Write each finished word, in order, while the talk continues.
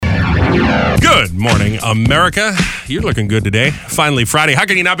Good morning, America. You're looking good today. Finally, Friday. How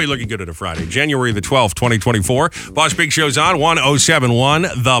can you not be looking good at a Friday? January the 12th, 2024. Boss Big Show's on 1071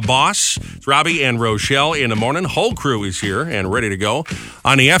 The Boss. It's Robby and Rochelle in the morning. Whole crew is here and ready to go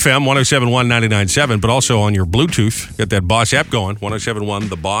on the FM 1071 99.7, but also on your Bluetooth. Got that Boss app going,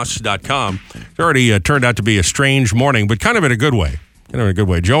 1071theboss.com. It's already turned out to be a strange morning, but kind of in a good way. In a good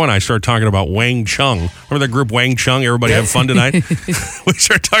way. Joe and I started talking about Wang Chung. Remember that group Wang Chung? Everybody have fun tonight? We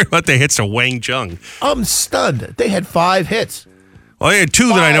started talking about the hits of Wang Chung. I'm stunned. They had 5 hits. Well, they had 2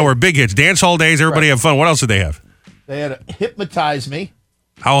 that I know were big hits. Dance Hall Days, Everybody Have Fun. What else did they have? They had Hypnotize Me.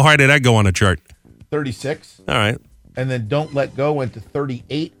 How high did that go on the chart? 36. All right. And then Don't Let Go went to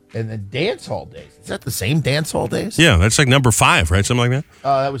 38. And then Dance Hall Days. Is that the same Dance Hall Days? Yeah, that's like number 5, right? Something like that?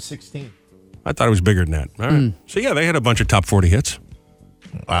 That was 16. I thought it was bigger than that. All right. So, yeah, they had a bunch of top 40 hits.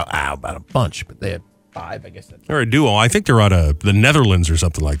 Well, about a bunch, but they had 5, I guess. They're a duo. I think they're out of the Netherlands or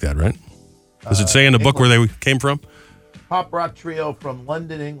something like that, right? Does it say in the book where they came from? Pop rock trio from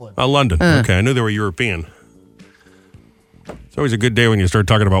London, England. Oh, London. Okay, I knew they were European. It's always a good day when you start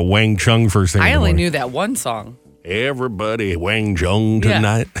talking about Wang Chung first thing in I the only morning. knew that one song. Everybody Wang Chung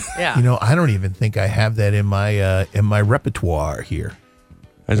tonight. Yeah. You know, I don't even think I have that in my repertoire here.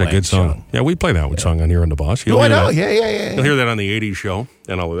 That's a Wang good song. Chung. Yeah, we play that one song on here on The Boss. You'll I hear know. that. Yeah. You'll hear that on the 80s show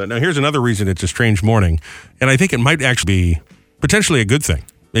and all of that. Now, here's another reason it's a strange morning, and I think it might actually be potentially a good thing.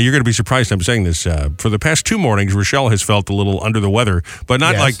 Now, you're going to be surprised I'm saying this. For the past 2 mornings, Rochelle has felt a little under the weather, but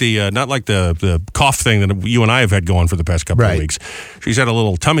not like the cough thing that you and I have had going for the past couple of weeks. She's had a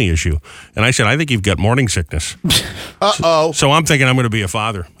little tummy issue, and I said, I think you've got morning sickness. Uh-oh. So I'm thinking I'm going to be a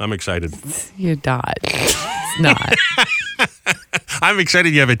father. I'm excited. You're not. It's not. I'm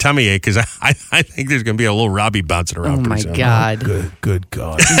excited you have a tummy ache because I think there's going to be a little Robby bouncing around. Oh, my pretty soon. God. Good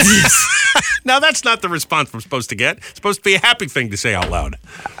God. Now, that's not the response I'm supposed to get. It's supposed to be a happy thing to say out loud.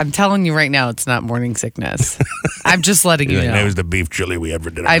 I'm telling you right now, it's not morning sickness. I'm just letting you know. That was the beef chili we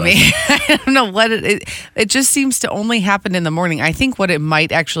ever did. I mean, I don't know what it just seems to only happen in the morning. I think what it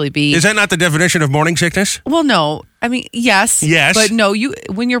might actually be. Is that not the definition of morning sickness? Well, no. I mean, yes. Yes. But no,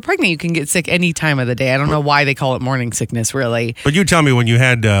 when you're pregnant, you can get sick any time of the day. I don't know why they call it morning sickness, really. But you tell me when you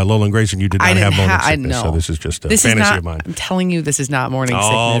had Lola and Grayson, you did not have morning sickness. I know. So this is just a fantasy of mine. I'm telling you, this is not morning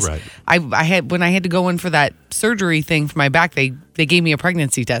All sickness. right. When I had to go in for that surgery thing for my back, they gave me a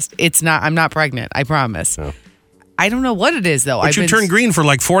pregnancy test. It's not. I'm not pregnant. I promise. No. I don't know what it is, though. But you turn green for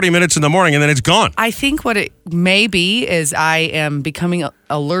like 40 minutes in the morning and then it's gone. I think what it may be is I am becoming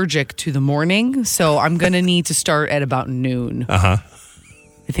allergic to the morning, so I'm going to need to start at about noon. Uh-huh.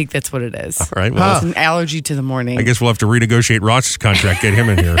 I think that's what it is. All right. Well, It's an allergy to the morning. I guess we'll have to renegotiate Ross's contract, get him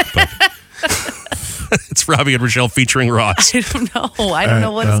in here. But it's Robby and Rochelle featuring Ross. I don't know. I don't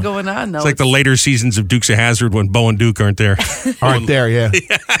know what is going on, though. It's like the later seasons of Dukes of Hazzard when Bo and Duke aren't there. Yeah.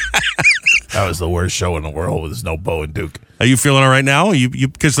 That was the worst show in the world. There's no Bo and Duke. Are you feeling all right now?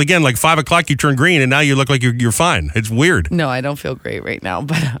 Because again, like 5 o'clock, you turn green, and now you look like you're fine. It's weird. No, I don't feel great right now,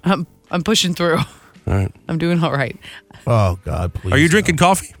 but I'm pushing through. All right. I'm doing all right. Oh God, please. Are you drinking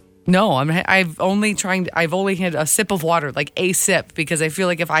coffee? No, I've only had a sip of water, like a sip, because I feel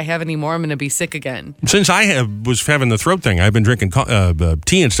like if I have any more, I'm going to be sick again. Since I was having the throat thing, I've been drinking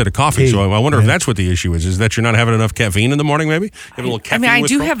tea instead of coffee. So I wonder if that's what the issue is that you're not having enough caffeine in the morning, maybe? You have a little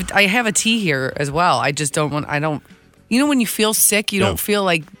caffeine I have a tea here as well. I just don't want, when you feel sick, you don't feel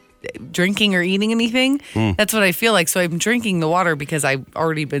like drinking or eating anything. That's what I feel like. So I'm drinking the water because I've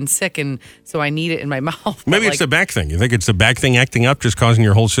already been sick, and so I need it in my mouth. Maybe it's the back thing. You think it's the back thing acting up, just causing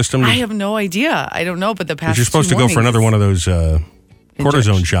your whole system to... I have no idea. I don't know, but the past you're supposed to go for another one of those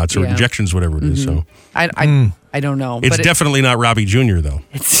cortisone shots or injections, whatever it is. So I don't know. It's but definitely not Robby Jr., though.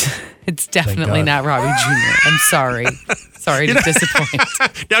 It's definitely not Robby Jr. I'm sorry. Sorry to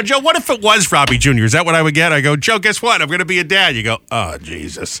disappoint. Now, Joe, what if it was Robby Jr.? Is that what I would get? I go, Joe, guess what? I'm going to be a dad. You go, oh,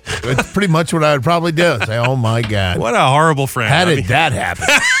 Jesus. That's pretty much what I would probably do. Say, oh, my God. What a horrible friend. How did that happen?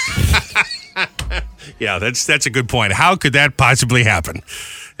 Yeah, that's a good point. How could that possibly happen?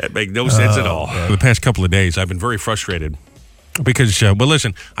 That makes no sense at all. For the past couple of days, I've been very frustrated because, well,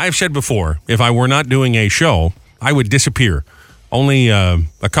 listen, I've said before, if I were not doing a show, I would disappear. Only a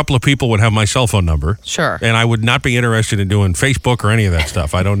couple of people would have my cell phone number. Sure. And I would not be interested in doing Facebook or any of that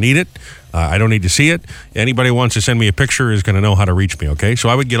stuff. I don't need it. I don't need to see it. Anybody who wants to send me a picture is going to know how to reach me, okay? So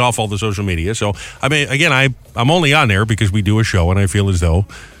I would get off all the social media. So, I mean, again, I'm only on there because we do a show, and I feel as though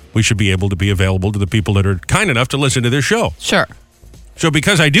we should be able to be available to the people that are kind enough to listen to this show. Sure. So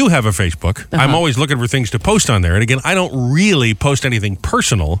because I do have a Facebook, I'm always looking for things to post on there. And again, I don't really post anything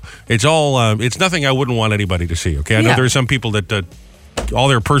personal. It's all, it's nothing I wouldn't want anybody to see, okay? I know there's some people that all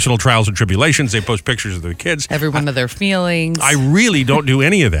their personal trials and tribulations. They post pictures of their kids. Every one of their feelings. I really don't do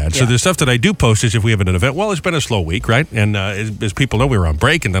any of that. So the stuff that I do post is if we have an event. Well, it's been a slow week, right? And as people know, we were on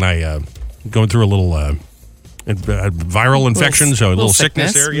break, and then I going through a little viral infection, so a little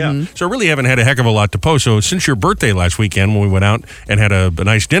sickness there. Yeah. Mm-hmm. So I really haven't had a heck of a lot to post. So since your birthday last weekend when we went out and had a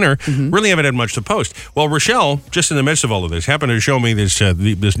nice dinner, really haven't had much to post. Well, Rochelle, just in the midst of all of this, happened to show me this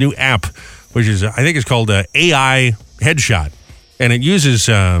this new app, which is, I think it's called AI Headshot. And it uses,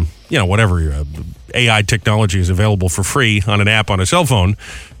 whatever AI technology is available for free on an app on a cell phone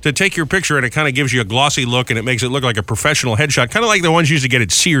to take your picture, and it kind of gives you a glossy look, and it makes it look like a professional headshot, kind of like the ones you used to get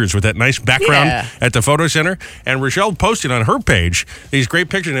at Sears with that nice background at the photo center. And Rochelle posted on her page these great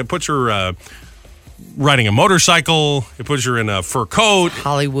pictures, and it puts her riding a motorcycle. It puts her in a fur coat.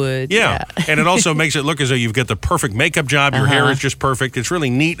 Hollywood. Yeah. And it also makes it look as though you've got the perfect makeup job. Your hair is just perfect. It's really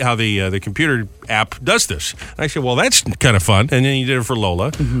neat how the computer app does this. And I said, well, that's kind of fun. And then you did it for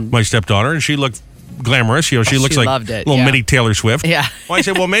Lola, my stepdaughter, and she looked glamorous. She looks like little mini Taylor Swift. Yeah. Well, I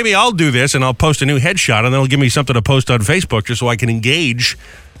said, well, maybe I'll do this, and I'll post a new headshot, and then it'll give me something to post on Facebook just so I can engage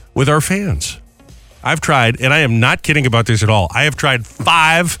with our fans. I've tried, and I am not kidding about this at all. I have tried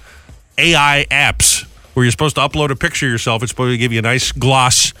 5 AI apps where you're supposed to upload a picture of yourself. It's supposed to give you a nice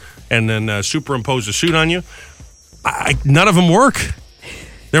gloss and then superimpose a suit on you. None of them work.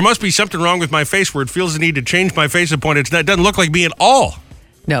 There must be something wrong with my face where it feels the need to change my face to the point it doesn't look like me at all.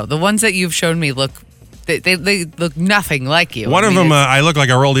 No, the ones that you've shown me look, they look nothing like you. One of them, I look like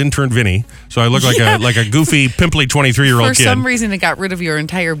our old intern Vinny, so I look like a goofy, pimply 23-year-old kid. For some reason, it got rid of your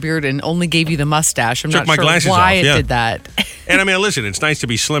entire beard and only gave you the mustache. I'm not sure why it did that. And I mean, listen, it's nice to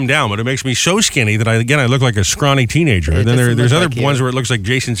be slimmed down, but it makes me so skinny that I look like a scrawny teenager. And then there's other ones where it looks like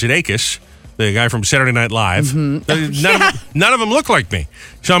Jason Sudeikis, the guy from Saturday Night Live. None of them look like me.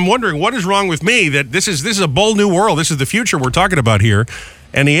 So I'm wondering what is wrong with me that this is a bold new world. This is the future we're talking about here.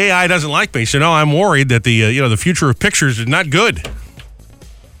 And the AI doesn't like me, so now I'm worried that the future of pictures is not good.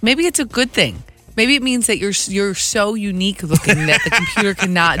 Maybe it's a good thing. Maybe it means that you're so unique looking that the computer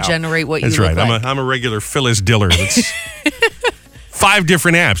cannot generate what you look like. That's right. I'm a regular Phyllis Diller. That's 5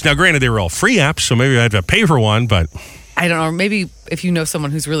 different apps. Now, granted, they were all free apps, so maybe I have to pay for one, but I don't know. Maybe if you know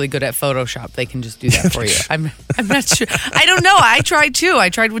someone who's really good at Photoshop, they can just do that for you. I'm not sure. I don't know. I tried too. I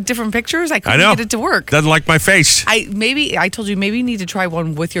tried with different pictures. I couldn't get it to work. Doesn't like my face. I told you maybe you need to try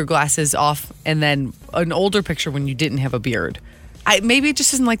one with your glasses off and then an older picture when you didn't have a beard. Maybe it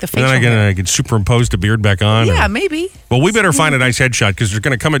just isn't like the facial hair. And then I could superimpose the beard back on. Yeah, maybe. Well, we better find a nice headshot because there's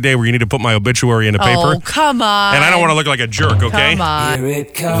going to come a day where you need to put my obituary in a paper. Oh, come on. And I don't want to look like a jerk, okay? Come on. Here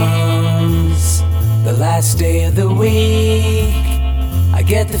it comes, the last day of the week. I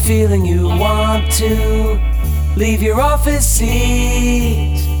get the feeling you want to leave your office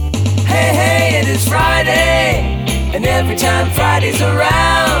seat. Hey, it is Friday, and every time Friday's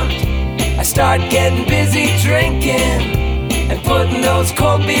around, I start getting busy drinking and putting those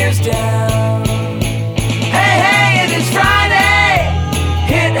cold beers down. Hey, it is Friday,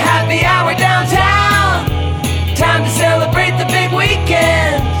 hit happy hour downtown. Time to celebrate the big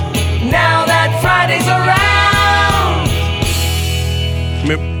weekend, now that Friday's around. I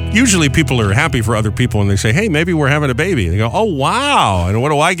mean, usually people are happy for other people and they say, hey, maybe we're having a baby. They go, oh, wow. And what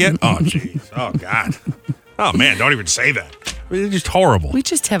do I get? Oh, jeez. Oh, God. Oh, man, don't even say that. It's just horrible. We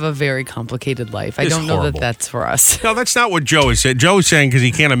just have a very complicated life. I don't know that that's for us. No, that's not what Joe has said. Joe is saying because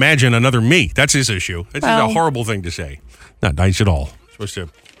he can't imagine another me. That's his issue. It's just a horrible thing to say. Not nice at all. Supposed to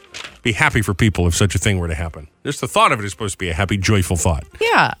be happy for people if such a thing were to happen. Just the thought of it is supposed to be a happy, joyful thought.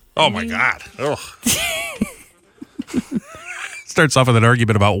 Yeah. Oh, my God. Ugh. Starts off with an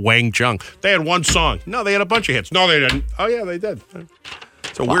argument about Wang Chung. They had one song. No, they had a bunch of hits. No, they didn't. Oh, yeah, they did.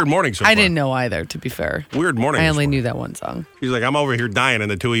 It's a weird morning so far. I didn't know either, to be fair. Weird morning. I only knew that one song. He's like, I'm over here dying,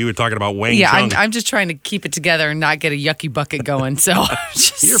 and the two of you are talking about Wang Chung. Yeah, I'm just trying to keep it together and not get a yucky bucket going, so.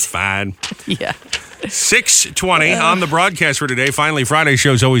 You're fine. Yeah. 6:20 on the broadcast for today. Finally, Friday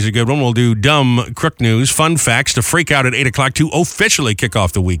show's always a good one. We'll do dumb Crook news, fun facts to freak out at 8 o'clock to officially kick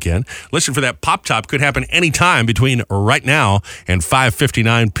off the weekend. Listen for that Pop Top. Could happen anytime between right now and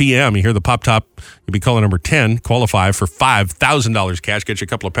 5:59 p.m. You hear the Pop Top, you'll be calling number 10, qualify for $5,000 cash. Get you a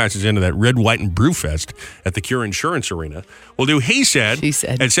couple of passes into that Red, White, and Brew Fest at the Cure Insurance Arena. We'll do He Said, She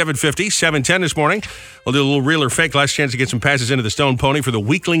Said at 7:50, 7:10 this morning. We'll do a little real or fake. Last chance to get some passes into the Stone Pony for the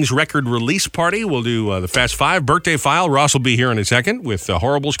Weeklings record release party. We'll do the Fast Five birthday file. Ross will be here in a second with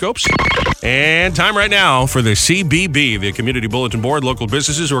Horrible Scopes. And time right now for the CBB, the Community Bulletin Board. Local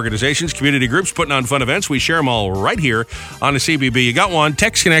businesses, organizations, community groups putting on fun events. We share them all right here on the CBB. You got one?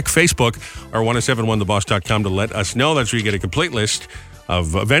 Text Connect, Facebook, or 1071theboss.com to let us know. That's where you get a complete list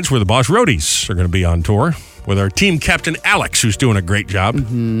of events where the Boss Roadies are going to be on tour. with our team captain, Alex, who's doing a great job.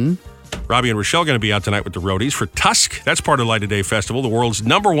 Mm-hmm. Robbie and Rochelle going to be out tonight with the Roadies for Tusk. That's part of Light of Day Festival, the world's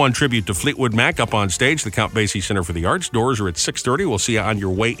 #1 tribute to Fleetwood Mac up on stage, the Count Basie Center for the Arts. Doors are at 6:30. We'll see you on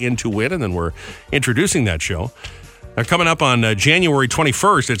your way into it, and then we're introducing that show. Coming up on January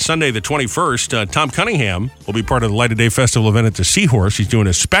 21st, it's Sunday the 21st, Tom Cunningham will be part of the Light of Day Festival event at the Seahorse. He's doing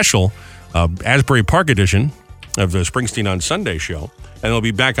a special Asbury Park edition of the Springsteen on Sunday show. And they'll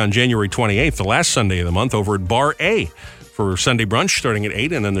be back on January 28th, the last Sunday of the month, over at Bar A for Sunday brunch starting at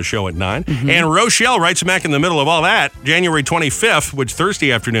 8 and then the show at 9. Mm-hmm. And Rochelle, right smack in the middle of all that, January 25th, which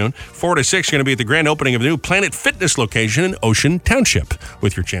Thursday afternoon, 4 to 6, going to be at the grand opening of the new Planet Fitness location in Ocean Township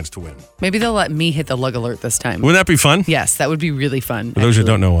with your chance to win. Maybe they'll let me hit the lug alert this time. Wouldn't that be fun? Yes, that would be really fun. For those who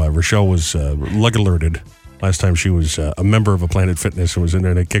don't know, Rochelle was lug alerted last time she was a member of a Planet Fitness and was in there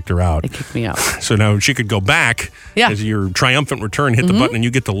and they kicked her out. They kicked me out. So now she could go back as your triumphant return, hit the button, and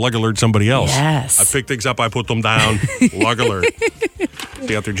you get to lug alert somebody else. Yes. I pick things up, I put them down, lug alert.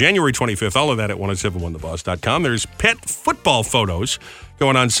 See out there January 25th, all of that at 1071theboss.com. There's pet football photos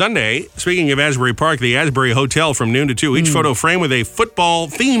going on Sunday. Speaking of Asbury Park, the Asbury Hotel from noon to 2. Each photo frame with a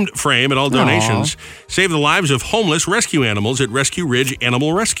football-themed frame, and all donations save the lives of homeless rescue animals at Rescue Ridge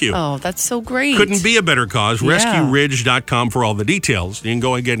Animal Rescue. Oh, that's so great. Couldn't be a better cause. RescueRidge.com for all the details. You can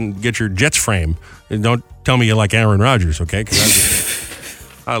go and get your Jets frame. And don't tell me you like Aaron Rodgers, okay?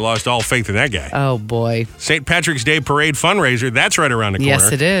 Because I lost all faith in that guy. Oh, boy. St. Patrick's Day Parade fundraiser. That's right around the corner.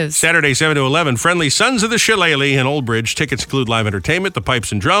 Yes, it is. Saturday, 7 to 11. Friendly Sons of the Shillelagh in Old Bridge. Tickets include live entertainment, the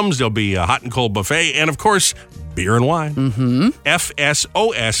pipes and drums. There'll be a hot and cold buffet. And, of course, beer and wine. Mm-hmm.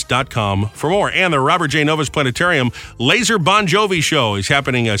 FSOS.com for more. And the Robert J. Novus Planetarium Laser Bon Jovi show is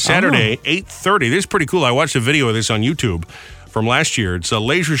happening Saturday, 8:30. This is pretty cool. I watched a video of this on YouTube from last year. It's a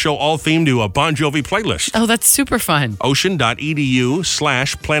laser show all themed to a Bon Jovi playlist. Oh, that's super fun.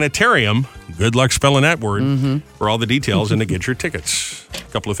 Ocean.edu/planetarium. Good luck spelling that word for all the details and to get your tickets. A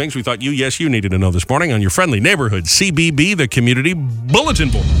couple of things we thought you needed to know this morning on your friendly neighborhood CBB, the Community Bulletin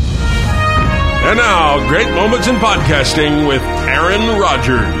Board. And now, great moments in podcasting with Aaron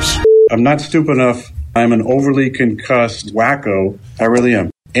Rodgers. I'm not stupid enough. I'm an overly concussed wacko. I really am.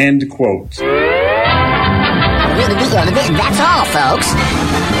 End quote. That's all, folks.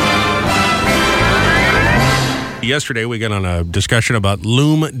 Yesterday, we got on a discussion about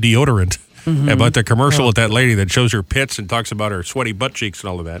Lume deodorant, about the commercial with that lady that shows her pits and talks about her sweaty butt cheeks and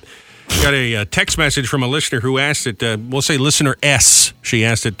all of that. Got a text message from a listener who asked that, we'll say listener S. She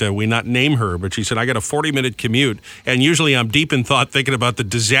asked that we not name her, but she said, I got a 40-minute commute, and usually I'm deep in thought thinking about the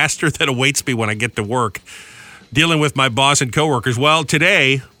disaster that awaits me when I get to work, dealing with my boss and coworkers. Well,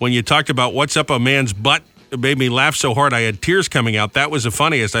 today, when you talked about what's up a man's butt, it made me laugh so hard I had tears coming out. That was the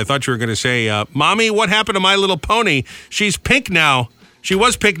funniest. I thought you were going to say, Mommy, what happened to My Little Pony? She's pink now. She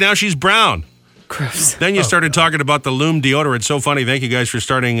was pink, now she's brown. Gross. Then you started talking about the Lume deodorant. So funny. Thank you guys for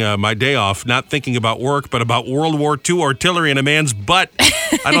starting my day off, not thinking about work, but about World War II artillery in a man's butt.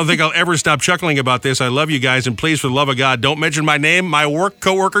 I don't think I'll ever stop chuckling about this. I love you guys, and please, for the love of God, don't mention my name. My work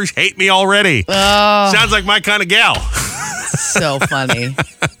coworkers hate me already. Oh. Sounds like my kind of gal. So funny.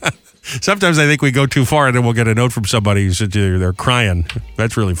 Sometimes I think we go too far, and then we'll get a note from somebody who said they're crying.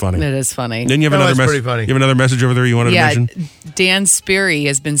 That's really funny. It is funny. Then you have another pretty funny. You have another message over there you wanted to mention? Dan Sperry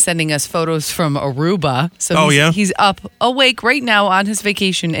has been sending us photos from Aruba. So he's up awake right now on his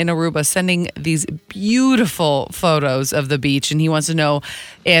vacation in Aruba, sending these beautiful photos of the beach, and he wants to know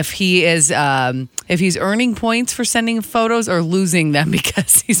if he is if he's earning points for sending photos or losing them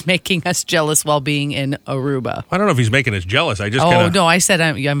because he's making us jealous while being in Aruba. I don't know if he's making us jealous. I just no, I said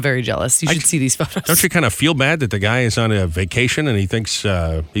I'm very jealous. You should see these photos. Don't you kind of feel bad that the guy is on a vacation and he thinks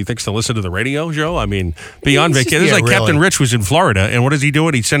to listen to the radio show? I mean, beyond vacation. It's like really. Captain Rich was in Florida, and what is he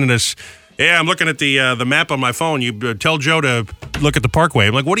doing? He's sending us, I'm looking at the map on my phone. You tell Joe to look at the parkway.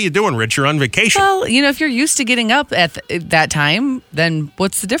 I'm like, what are you doing, Rich? You're on vacation. Well, if you're used to getting up at that time, then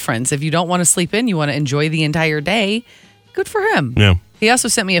what's the difference? If you don't want to sleep in, you want to enjoy the entire day, good for him. Yeah. He also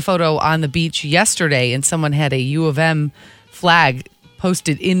sent me a photo on the beach yesterday, and someone had a U of M flag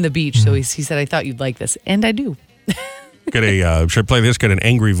posted in the beach. So he said, I thought you'd like this. And I do. Should I play this? Got an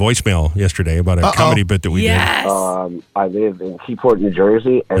angry voicemail yesterday about a comedy bit that we did. I live in Seaport, New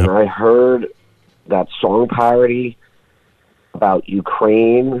Jersey, and I heard that song parody about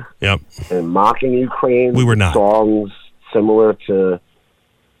Ukraine and mocking Ukraine. We were not. Songs similar to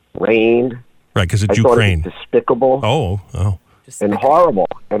Rain. Right, because it's I thought Ukraine. It was despicable. Oh. And horrible.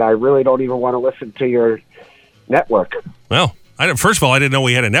 And I really don't even want to listen to your network. Well, first of all, I didn't know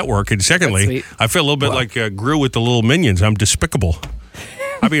we had a network, and secondly, I feel a little bit like Gru with the little minions. I'm despicable.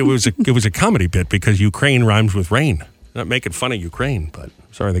 I mean, it was a comedy bit because Ukraine rhymes with rain. Not making fun of Ukraine, but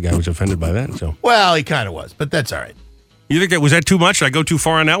sorry the guy was offended by that. So Well, he kind of was, but that's all right. you think was that too much? Did I go too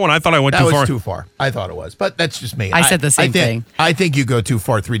far on that one? I thought I went too far. That was too far. I thought it was, but that's just me. I said the same thing. I think you go too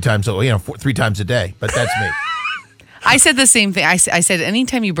far 3 times, 3 times a day, but that's me. I said the same thing. I said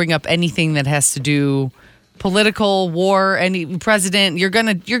anytime you bring up anything that has to do political, war, any president, you're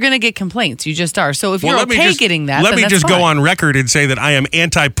gonna get complaints. You just are. So if you're okay getting that, let then me that's just fine. go on record and say that I am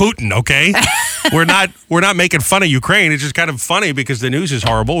anti-Putin. Okay, we're not making fun of Ukraine. It's just kind of funny because the news is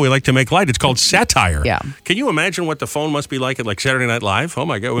horrible. We like to make light. It's called satire. Yeah. Can you imagine what the phone must be like at Saturday Night Live? Oh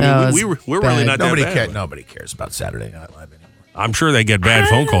my God, we're really not Nobody that bad. Nobody cares about Saturday Night Live anymore. I'm sure they get bad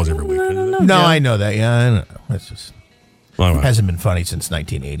phone calls every week. No, I know that. Yeah, I know. It's just Well, hasn't been funny since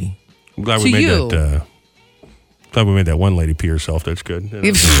 1980. I'm glad To we made you. that. Glad we made that one lady pee herself. That's good.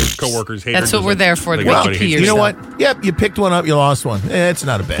 Coworkers hate her. That's what we're there for. Well, Make you pee You know yourself. what? Yep, you picked one up, you lost one. It's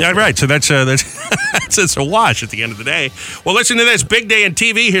not a bad. Yeah, right. So that's it's a wash at the end of the day. Well, listen to this big day in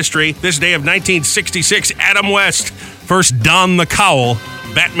TV history. This day of 1966, Adam West first donned the cowl.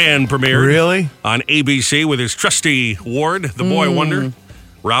 Batman premiered Really? on ABC with his trusty Ward, the boy wonder,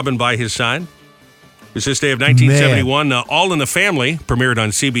 Robin by his side. It was this day of 1971, All in the Family premiered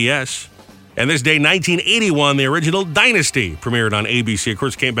on CBS. And this day, 1981, the original Dynasty premiered on ABC. Of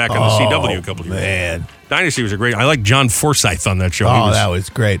course, came back on the CW a couple of years ago. Man. Dynasty was a great. I like John Forsythe on that show. That was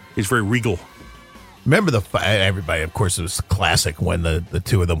great. He's very regal. Remember everybody, of course, it was classic when the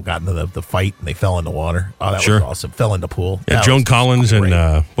two of them got into the fight and they fell in the water. Oh, that Sure. was awesome. Fell in the pool. Yeah, That Joan was Collins great.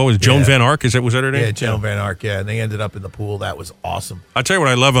 and what was Joan Yeah. Van Ark? Was that her name? Yeah, Joan Van Ark. Yeah, and they ended up in the pool. That was awesome. I'll tell you what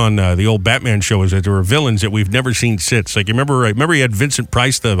I love on the old Batman show is that there were villains that we've never seen since. Like, you remember he had Vincent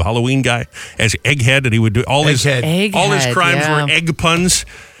Price, the Halloween guy, as Egghead, and he would do all his Egghead. crimes yeah. were egg puns.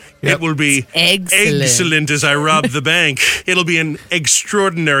 Yep. It will be Excellent. excellent as I rob the bank. It'll be an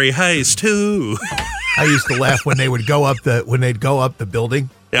extraordinary heist too. I used to laugh when they'd go up the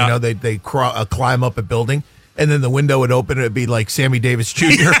building. Yeah. You know, they'd climb up a building, and then the window would open, and it'd be like Sammy Davis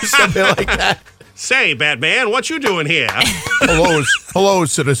Jr. or something like that. Say, Batman, what you doing here? Hello,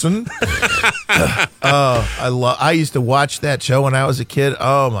 citizen. I used to watch that show when I was a kid.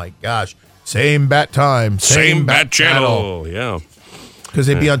 Oh my gosh, same bat time, Same Bat channel. Yeah. Because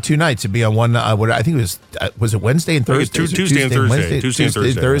they'd be on 2 nights. It'd be on one. I think it was it Wednesday and I think Thursday? it's Tuesday and Thursday. Tuesday and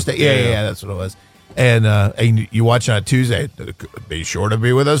Thursday. Yeah, that's what it was. And you watch it on Tuesday. Be sure to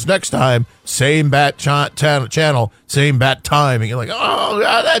be with us next time. Same bat channel, same bat time. And you're like, oh,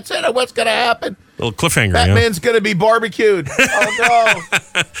 God, that's it. What's going to happen? Little cliffhanger. Batman's going to be barbecued. Oh,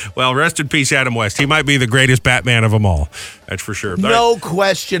 no. Well, rest in peace, Adam West. He might be the greatest Batman of them all. That's for sure. No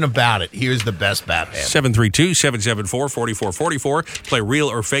question about it. He was the best Batman. 732-774-4444. Play real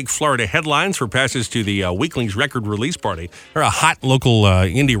or fake Florida headlines for passes to the Weaklings record release party. They're a hot local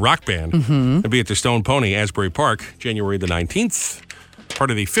indie rock band. They'll be at the Stone Pony, Asbury Park, January the 19th. Part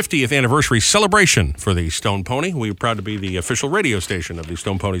of the 50th anniversary celebration for the Stone Pony. We're proud to be the official radio station of the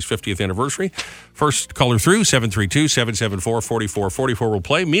Stone Pony's 50th anniversary. First caller through, 732-774-4444 will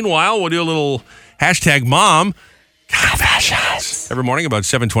play. Meanwhile, we'll do a little hashtag mom confessions. Every morning about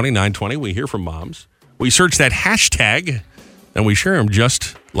 7:20, 9:20, we hear from moms. We search that hashtag, and we share them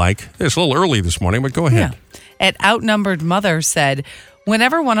just like this. A little early this morning, but go ahead. Yeah. At Outnumbered Mother said,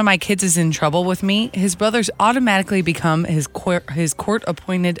 whenever one of my kids is in trouble with me, his brothers automatically become his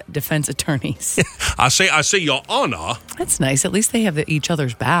court-appointed defense attorneys. I say, Your Honor. That's nice. At least they have each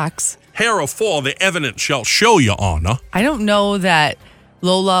other's backs. Herefore, the evidence shall show, Your Honor. I don't know that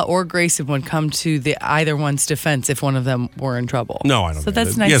Lola or Grayson would come to either one's defense if one of them were in trouble. No, I don't. So think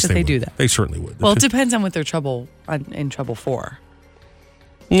that's nice yes, that they would. do that. They certainly would. Well, it depends on what they're in trouble for.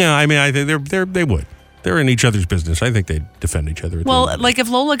 Yeah, I mean, I think they would. They're in each other's business. I think they'd defend each other. Well, like if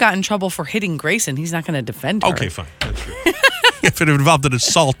Lola got in trouble for hitting Grayson, he's not going to defend her. Okay, fine. That's true. If it involved an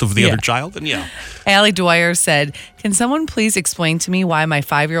assault of the other child, then yeah. Allie Dwyer said, can someone please explain to me why my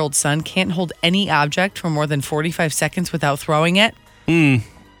 5-year-old son can't hold any object for more than 45 seconds without throwing it?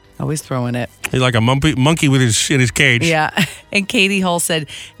 Always throwing it. He's like a monkey with in his cage. Yeah. And Katie Hull said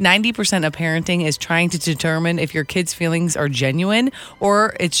 90% of parenting is trying to determine if your kids' feelings are genuine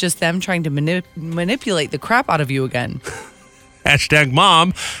or it's just them trying to manipulate the crap out of you again. Hashtag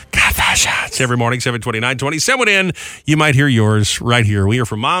mom confessions. Every morning, 7:29, 20. Send one in. You might hear yours right here. We hear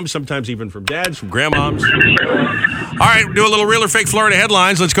from moms, sometimes even from dads, from grandmoms. All right, do a little real or fake Florida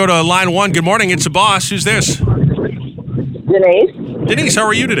headlines. Let's go to line 1. Good morning. It's the boss. Who's this? Denise. Denise, how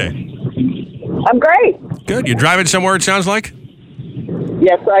are you today? I'm great. Good. You driving somewhere, it sounds like?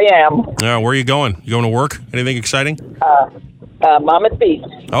 Yes, I am. Where are you going? You going to work? Anything exciting? Mama's Beach.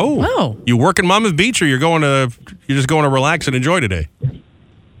 Oh. You work in Monmouth Beach, or you're just going to relax and enjoy today?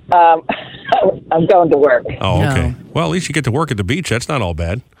 I'm going to work. Oh, okay. No. Well, at least you get to work at the beach. That's not all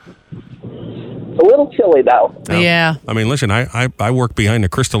bad. A little chilly, though. Yeah. I mean, listen, I work behind the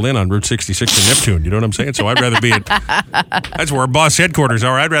Crystal Inn on Route 66 in Neptune. You know what I'm saying? So I'd rather be at... That's where our boss headquarters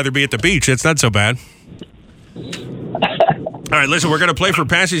are. I'd rather be at the beach. It's not so bad. All right, listen, we're going to play for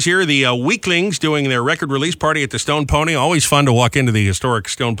passes here. The Weaklings doing their record release party at the Stone Pony. Always fun to walk into the historic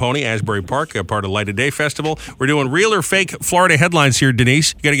Stone Pony, Asbury Park, a part of Light of Day Festival. We're doing real or fake Florida headlines here,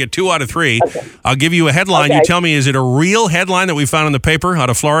 Denise. You got to get 2 out of 3. Okay. I'll give you a headline. Okay. You tell me, is it a real headline that we found in the paper out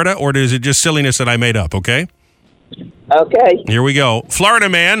of Florida, or is it just silliness that I made up, okay? Okay. Here we go. Florida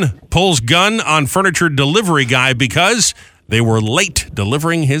man pulls gun on furniture delivery guy because they were late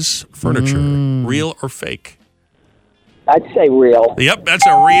delivering his furniture. Real or fake? I'd say real. Yep, that's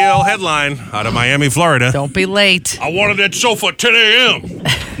a real headline out of Miami, Florida. Don't be late. I wanted that sofa at 10 a.m.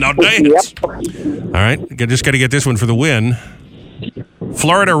 Now dance. Yep. All right, just got to get this one for the win.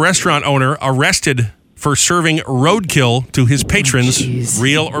 Florida restaurant owner arrested for serving roadkill to his patrons.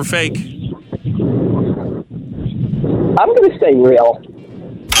 Real or fake? I'm going to say real.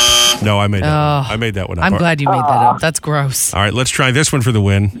 No, I made that. I made that one up. I'm glad you made that up. That's gross. All right, let's try this one for the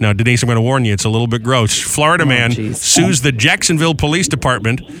win. Now, Denise, I'm going to warn you, it's a little bit gross. Florida man sues the Jacksonville Police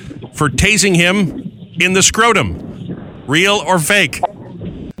Department for tasing him in the scrotum. Real or fake?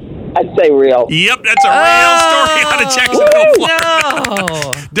 I'd say real. Yep, that's a real story out of Jacksonville, Florida.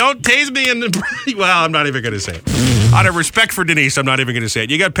 No. Don't tase me in the... Well, I'm not even going to say it. Out of respect for Denise, I'm not even going to say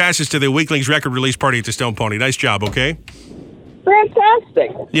it. You got passes to the Weaklings record release party at the Stone Pony. Nice job, okay?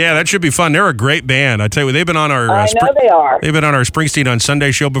 Fantastic. Yeah, that should be fun. They're a great band. I tell you, they've been on our... I know they are. They've been on our Springsteen on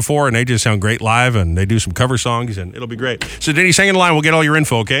Sunday show before, and they just sound great live, and they do some cover songs, and it'll be great. So, Denise, hang in the line. We'll get all your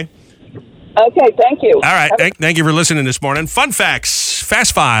info, okay? Okay, thank you. All right. Thank you for listening this morning. Fun facts,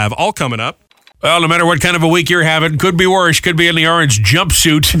 Fast Five, all coming up. Well, no matter what kind of a week you're having, could be worse. Could be in the orange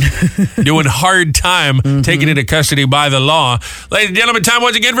jumpsuit, doing hard time, taken into custody by the law. Ladies and gentlemen, time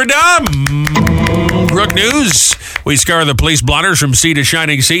once again for Dumb Crook News. We scour the police blotters from sea to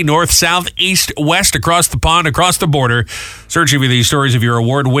shining sea, north, south, east, west, across the pond, across the border, searching for these stories of your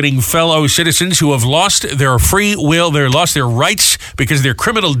award-winning fellow citizens who have lost their free will, lost their rights because of their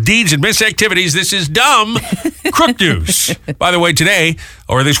criminal deeds and misactivities. This is Dumb Crook News. By the way, today,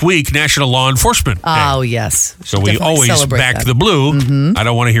 or this week, National Law Enforcement Day. Oh, yes. So we Definitely always celebrate back that. the blue. I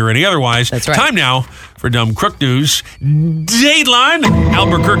don't want to hear any otherwise. That's right. Time now for Dumb Crook News. Dateline.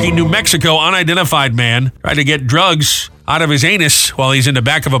 Albuquerque, New Mexico, unidentified man tried to get drugs out of his anus while he's in the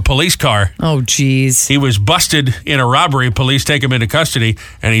back of a police car. Oh, geez. He was busted in a robbery. Police take him into custody,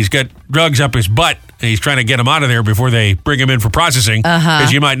 and he's got drugs up his butt, and he's trying to get him out of there before they bring him in for processing.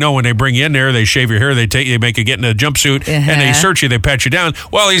 Because you might know when they bring you in there, they shave your hair, they make you get in a jumpsuit, and they search you, they pat you down.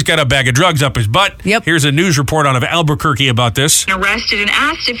 Well, he's got a bag of drugs up his butt. Yep. Here's a news report out of Albuquerque about this. Arrested and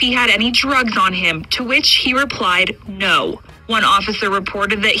asked if he had any drugs on him, to which he replied no. One officer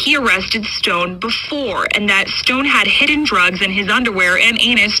reported that he arrested Stone before and that Stone had hidden drugs in his underwear and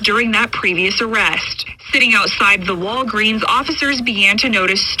anus during that previous arrest. Sitting outside the Walgreens, officers began to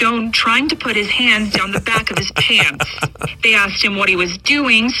notice Stone trying to put his hands down the back of his pants. They asked him what he was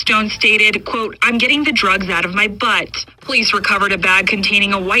doing. Stone stated, quote, "I'm getting the drugs out of my butt." Police recovered a bag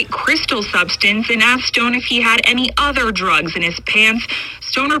containing a white crystal substance and asked Stone if he had any other drugs in his pants.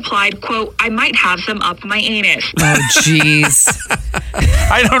 Stone replied, quote, "I might have some up my anus." Oh, jeez.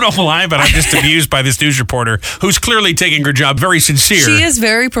 I don't know why, but I'm just amused by this news reporter who's clearly taking her job very sincere. She is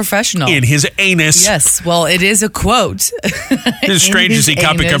very professional. In his anus. Yes. Well, it is a quote. As strange as he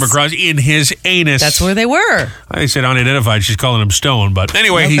come across, in his anus. That's where they were. I said unidentified. She's calling him Stone. But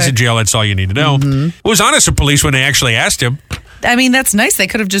anyway, he's in jail. That's all you need to know. It was honest with police when they actually asked him. I mean, that's nice. They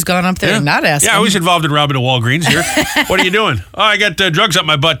could have just gone up there and not asked him. I was involved in robbing a Walgreens here. What are you doing? Oh, I got drugs up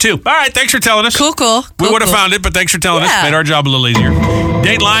my butt, too. All right, thanks for telling us. Cool. We would have found it, but thanks for telling us. Made our job a little easier.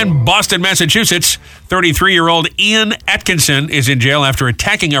 Dateline, Boston, Massachusetts. 33-year-old Ian Atkinson is in jail after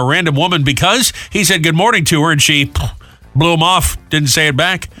attacking a random woman because he said good morning to her and she blew him off, didn't say it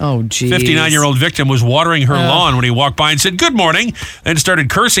back. Oh, geez. 59-year-old victim was watering her lawn when he walked by and said good morning, and started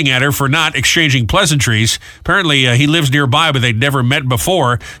cursing at her for not exchanging pleasantries. Apparently, he lives nearby, but they'd never met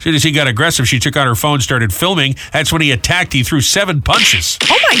before. As soon as he got aggressive, she took out her phone, started filming. That's when he attacked. He threw 7 punches.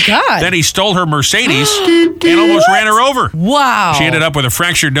 Oh, my God. Then he stole her Mercedes and almost ran her over. Wow. She ended up with a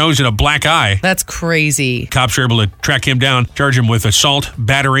fractured nose and a black eye. That's crazy. Cops were able to track him down, charge him with assault,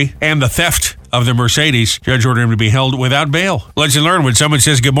 battery, and the theft of the Mercedes. Judge ordered him to be held without bail. Lesson learned, when someone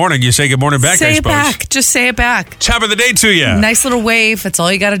says good morning, you say good morning back, Say I it suppose. back. Just say it back. Top of the day to you. Nice little wave. That's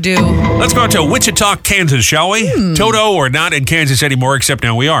all you got to do. Let's go out to Wichita, Kansas, shall we? Toto, we're not in Kansas anymore, except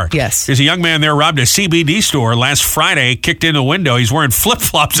now we are. Yes. There's a young man there robbed a CBD store last Friday, kicked in the window. He's wearing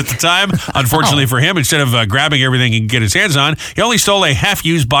flip-flops at the time. Unfortunately for him, instead of grabbing everything he can get his hands on, he only stole a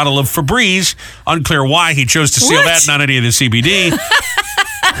half-used bottle of Febreze. Unclear why he chose to steal that, not any of the CBD.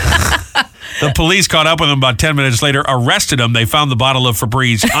 The police caught up with him about 10 minutes later, arrested him. They found the bottle of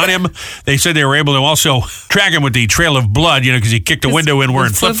Febreze on him. They said they were able to also track him with the trail of blood, because he kicked a window in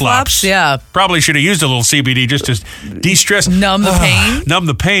wearing flip-flops. Yeah. Probably should have used a little CBD just to de-stress. Numb the pain. Numb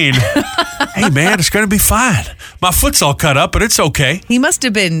the pain. Hey, man, it's going to be fine. My foot's all cut up, but it's okay. He must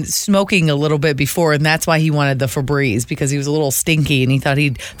have been smoking a little bit before, and that's why he wanted the Febreze, because he was a little stinky, and he thought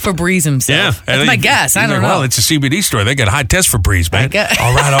he'd Febreze himself. Yeah. That's my guess. I don't know. Well, it's a CBD store. They got high test Febreze, man.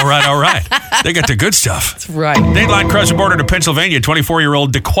 All right. They got the good stuff. That's right. Dateline crossed the border to Pennsylvania.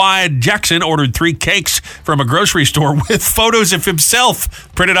 24-year-old DeQuad Jackson ordered 3 cakes from a grocery store with photos of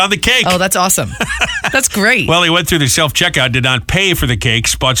himself printed on the cake. Oh, that's awesome. That's great. Well, he went through the self-checkout, did not pay for the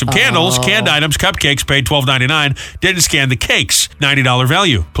cakes, bought some candles, canned items, cupcakes, paid $12.99, didn't scan the cakes, $90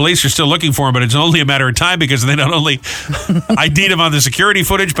 value. Police are still looking for him, but it's only a matter of time because they not only ID'd him on the security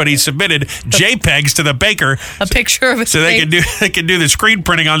footage, but he submitted JPEGs to the baker. A picture of his so they can do the screen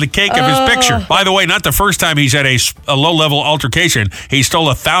printing on the cake of his picture. By the way, not the first time he's had a low-level altercation. He stole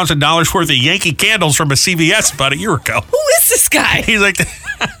 $1,000 worth of Yankee candles from a CVS about a year ago. Who is this guy? He's like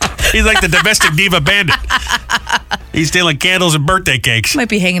the domestic diva bandit. He's stealing candles and birthday cakes. Might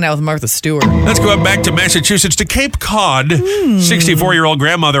be hanging out with Martha Stewart. Let's go back to Massachusetts to Cape Cod. 64-year-old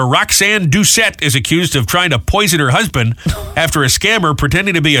grandmother Roxanne Doucette is accused of trying to poison her husband after a scammer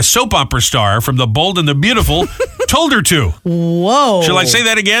pretending to be a soap opera star from The Bold and the Beautiful told her to. Whoa. Shall I say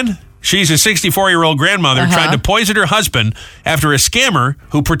that again? She's a 64-year-old grandmother trying to poison her husband after a scammer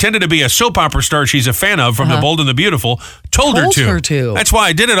who pretended to be a soap opera star she's a fan of from The Bold and the Beautiful told her to. That's why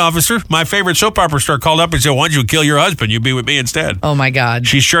I did it, officer. My favorite soap opera star called up and said, why don't you kill your husband? You be with me instead. Oh, my God.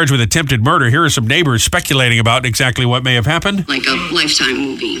 She's charged with attempted murder. Here are some neighbors speculating about exactly what may have happened. Like a Lifetime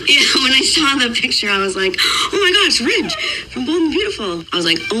movie. Yeah, when I saw the picture, I was like, oh my gosh, Ridge from Bold and Beautiful. I was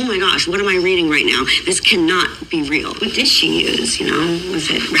like, oh my gosh, what am I reading right now? This cannot be real. What did she use, Was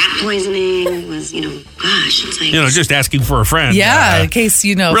it rat poisoning? Was, gosh, it's like... just asking for a friend. Yeah, in case,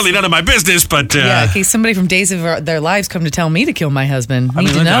 Really none of my business, but... in case somebody from Days of Their Lives come to tell me to kill my husband. Need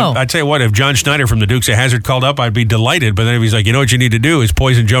to know. I'd tell you what, if John Schneider from the Dukes of Hazzard called up, I'd be delighted. But then if he's like, what you need to do is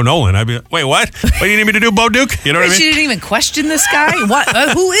poison Joe Nolan, I'd be like, wait, what? What do you need me to do, Bo Duke? You know what I mean? She didn't even question this guy? What?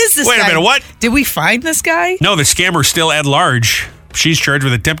 Who is this guy? Wait a minute, what? Did we find this guy? No, the scammer's still at large. She's charged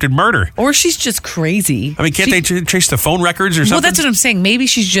with attempted murder. Or she's just crazy. I mean, can't they trace the phone records or something? Well, that's what I'm saying. Maybe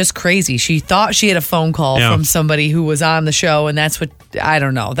she's just crazy. She thought she had a phone call from somebody who was on the show, and that's what... I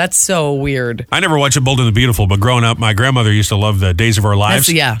don't know. That's so weird. I never watched The Bold and the Beautiful, but growing up, my grandmother used to love the Days of Our Lives.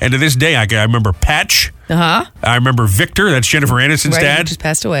 And to this day, I remember Patch. I remember Victor. That's Jennifer Aniston's dad. He just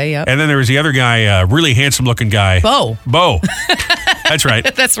passed away, And then there was the other guy, really handsome-looking guy. Bo. That's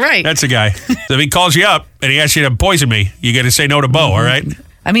right. That's right. That's the guy. So if he calls you up and he asks you to poison me, you got to say no to Bo, all right?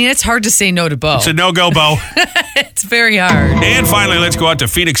 I mean, it's hard to say no to Bo. It's a no-go, Bo. It's very hard. And finally, let's go out to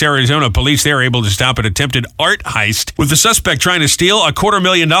Phoenix, Arizona. Police there able to stop an attempted art heist with the suspect trying to steal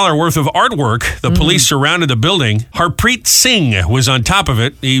 $250,000 worth of artwork. The police surrounded the building. Harpreet Singh was on top of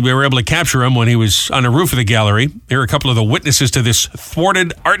it. We were able to capture him when he was on the roof of the gallery. Here are a couple of the witnesses to this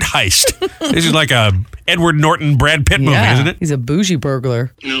thwarted art heist. This is like a Edward Norton, Brad Pitt movie, isn't it? He's a bougie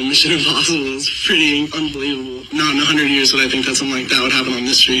burglar. Mission Impossible is pretty unbelievable. Not in 100 years would I think that something like that would happen on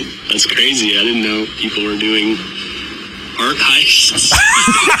this street. That's crazy. I didn't know people were doing art heists.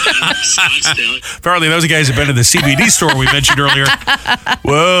 Apparently, those guys have been to the CBD store we mentioned earlier.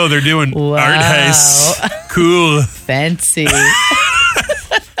 Whoa, they're doing art heists. Cool. Fancy.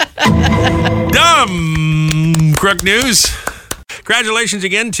 Dumb Crook News. Congratulations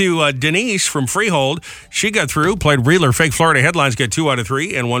again to Denise from Freehold. She got through, played real or fake Florida headlines, got 2 out of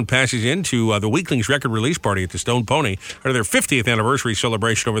 3, and 1 passes into the Weaklings record release party at the Stone Pony for their 50th anniversary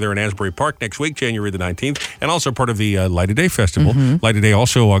celebration over there in Asbury Park next week, January the 19th, and also part of the Light of Day Festival. Light of Day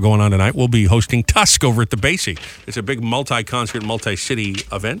also going on tonight. We'll be hosting Tusk over at the Basie. It's a big multi-concert, multi-city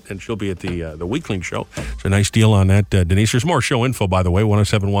event, and she'll be at the Weakling show. It's a nice deal on that, Denise. There's more show info, by the way,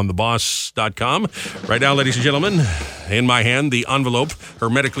 1071theboss.com. Right now, ladies and gentlemen, in my hand, the envelope,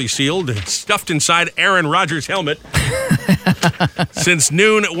 hermetically sealed, stuffed inside Aaron Rodgers' helmet. Since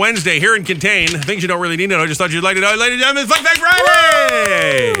noon Wednesday, here and contain things you don't really need to know. I just thought you'd like to know. Ladies and gentlemen, Fun Fact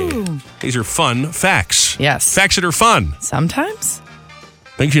Friday! These are fun facts. Yes. Facts that are fun. Sometimes.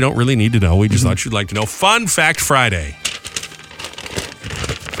 Things you don't really need to know. We just thought you'd like to know. Fun Fact Friday.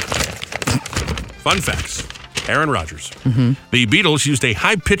 Fun facts. Aaron Rodgers. The Beatles used a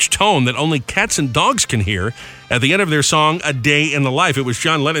high-pitched tone that only cats and dogs can hear at the end of their song, A Day in the Life. It was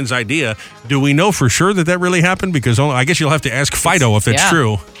John Lennon's idea. Do we know for sure that really happened? Because I guess you'll have to ask Fido if that's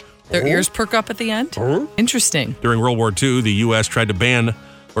true. Their ears perk up at the end? Interesting. During World War II, the U.S. tried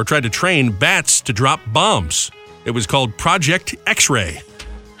to train bats to drop bombs. It was called Project X-Ray.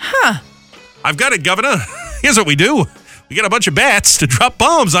 Huh. I've got it, Governor. Here's what we do. We get a bunch of bats to drop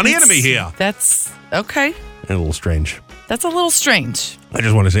bombs on the enemy here. That's okay. And a little strange. That's a little strange. I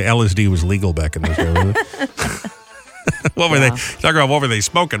just want to say LSD was legal back in those days. What were they? Talk about what were they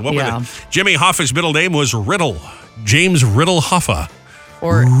smoking? What were they? Jimmy Hoffa's middle name was Riddle. James Riddle Hoffa.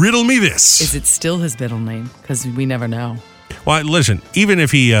 Or riddle me this. Is it still his middle name? Because we never know. Well, listen, even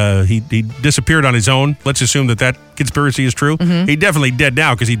if he disappeared on his own, let's assume that conspiracy is true. He's definitely dead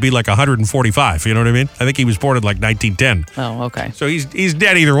now because he'd be like 145. You know what I mean? I think he was born in like 1910. Oh, okay. So he's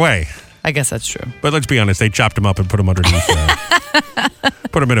dead either way. I guess that's true. But let's be honest, they chopped him up and put him underneath.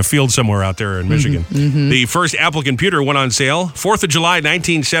 Put him in a field somewhere out there in Michigan. The first Apple computer went on sale 4th of July,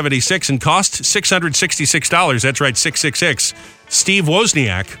 1976, and cost $666. That's right, 666. Steve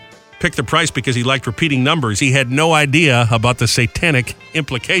Wozniak picked the price because he liked repeating numbers. He had no idea about the satanic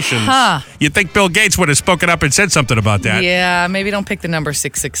implications. You'd think Bill Gates would have spoken up and said something about that. Yeah, maybe don't pick the number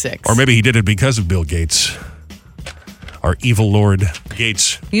 666. Or maybe he did it because of Bill Gates. Our evil Lord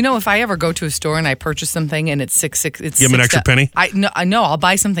Gates. You know, if I ever go to a store and I purchase something and it's 666, it's give him an extra penny. No, I'll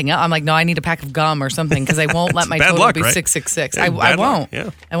buy something else. I'm like, no, I need a pack of gum or something because I won't let my total luck, be right? 666. Yeah, I won't.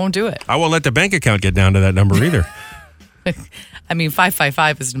 Yeah. I won't do it. I won't let the bank account get down to that number either. I mean,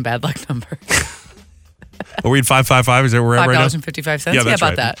 555 isn't a bad luck number. Are we at 555? Is that where we're at right now? $5.55. Yeah, that's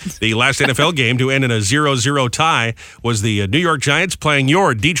about right. that. The last NFL game to end in a 0-0 tie was the New York Giants playing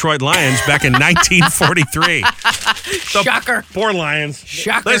your Detroit Lions back in 1943. Shocker. Poor Lions.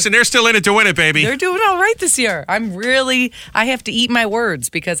 Shocker. Listen, they're still in it to win it, baby. They're doing all right this year. I have to eat my words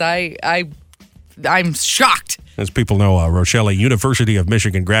because I'm shocked. As people know, Rochelle, a University of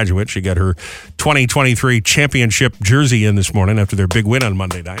Michigan graduate, she got her 2023 championship jersey in this morning after their big win on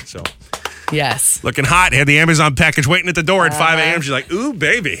Monday night. So, yes. Looking hot. Had the Amazon package waiting at the door at 5 a.m. She's like, ooh,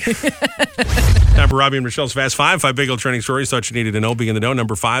 baby. Time for Robbie and Rochelle's Fast Five. 5 big old trending stories. Thought you needed to know. Be in the know.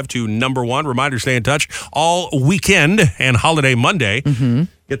 Number 5 to number 1. Reminder, stay in touch all weekend and holiday Monday.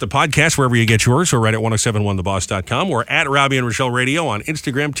 Get the podcast wherever you get yours, or right at 1071theboss.com. We're at Robbie and Rochelle Radio on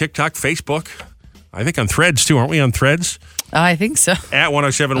Instagram, TikTok, Facebook. I think on Threads, too. Aren't we on Threads? I think so. At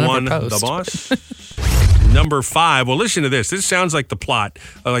 1071 The Boss. Number 5. Well, listen to this. This sounds like the plot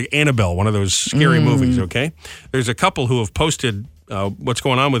of like Annabelle, one of those scary movies, okay? There's a couple who have posted what's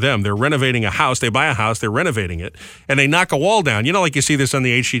going on with them. They're renovating a house. They buy a house. They're renovating it. And they knock a wall down. You know, like you see this on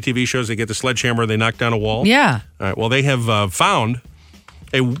the HGTV shows. They get the sledgehammer. They knock down a wall. Yeah. All right. Well, they have found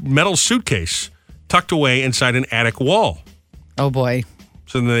a metal suitcase tucked away inside an attic wall. Oh, boy.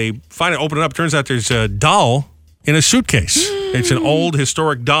 So then they find it, open it up. Turns out there's a doll in a suitcase. It's an old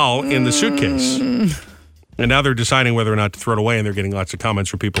historic doll in the suitcase. And now they're deciding whether or not to throw it away, and they're getting lots of comments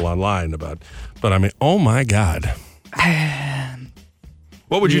from people online about. But I mean, oh my God.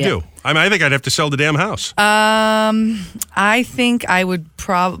 What would you do? I mean, I think I'd have to sell the damn house. I think I would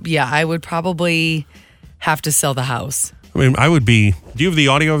probably have to sell the house. I mean, I would be. Do you have the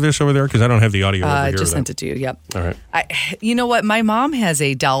audio of this over there? Because I don't have the audio over here. I just sent it to you. Yep. All right. You know what? My mom has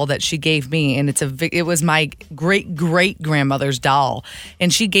a doll that she gave me, and it was my great grandmother's doll,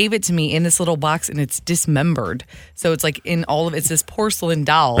 and she gave it to me in this little box, and it's dismembered. So it's like it's this porcelain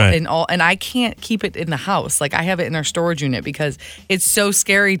doll, right. and I can't keep it in the house. Like I have it in our storage unit because it's so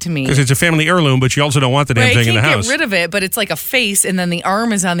scary to me. Because it's a family heirloom, but you also don't want the damn thing in the house. I can't get rid of it, but it's like a face, and then the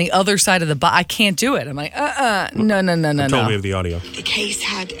arm is on the other side of the box. I can't do it. I'm like, no. Totally have the audio. The case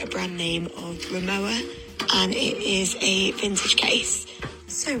had a brand name of Ramoa, and it is a vintage case.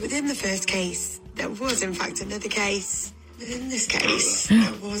 So within the first case, there was in fact another case. Within this case,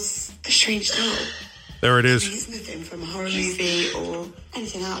 there was a strange doll. There it is. It's nothing from a horror movie or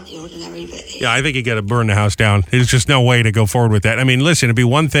anything out of the ordinary, but yeah, I think you got to burn the house down. There's just no way to go forward with that. I mean, listen, it'd be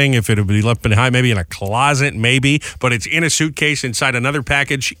one thing if it would be left behind, maybe in a closet, maybe, but it's in a suitcase inside another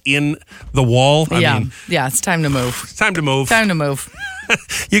package in the wall. I mean, it's time to move. It's time to move. Time to move.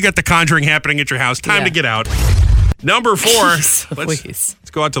 You got the Conjuring happening at your house. Time to get out. Number 4. Let's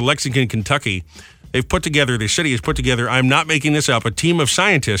go out to Lexington, Kentucky. The city has put together, I'm not making this up, a team of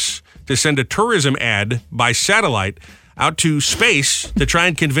scientists to send a tourism ad by satellite out to space to try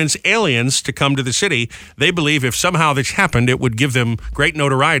and convince aliens to come to the city. They believe if somehow this happened, it would give them great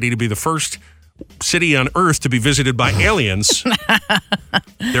notoriety to be the first city on Earth to be visited by aliens.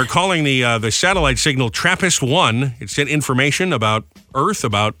 They're calling the satellite signal TRAPPIST-1. It sent information about Earth,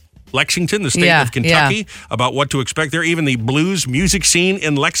 about Lexington, the state of Kentucky, about what to expect there. Even the blues music scene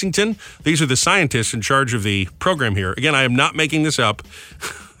in Lexington. These are the scientists in charge of the program here. Again, I am not making this up.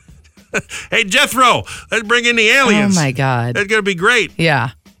 Hey, Jethro, let's bring in the aliens. Oh, my God. That's going to be great.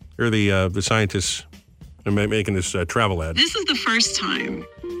 Yeah. Here are the scientists making this travel ad. This is the first time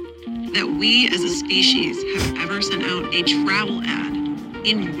that we as a species have ever sent out a travel ad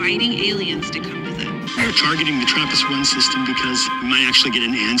inviting aliens to come visit. We're targeting the TRAPPIST-1 system because we might actually get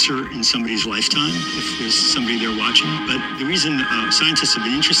an answer in somebody's lifetime if there's somebody there watching. But the reason scientists have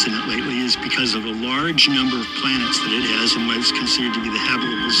been interested in it lately is because of the large number of planets that it has and what is considered to be the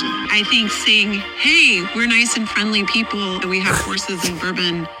habitable zone. I think saying, hey, we're nice and friendly people, we have horses and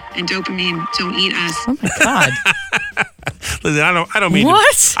bourbon and dopamine, don't eat us. Oh my God. Listen, I don't mean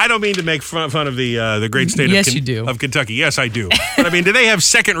what? I don't mean to make fun of the great state Yes, you do. of Kentucky. Yes, I do. But I mean, do they have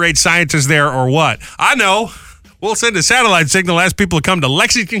second-rate scientists there or what? I know. We'll send a satellite signal, ask people to come to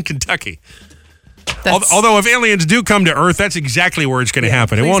Lexington, Kentucky. Although if aliens do come to Earth, that's exactly where it's going to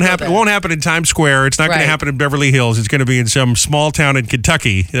happen. It won't happen. It won't happen in Times Square. It's not going to happen in Beverly Hills. It's going to be in some small town in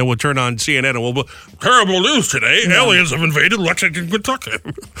Kentucky. Then we'll turn on CNN and we'll be, terrible news today. Yeah. Aliens have invaded Lexington, Kentucky.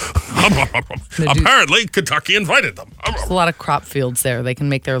 Apparently, Kentucky invited them. There's a lot of crop fields there. They can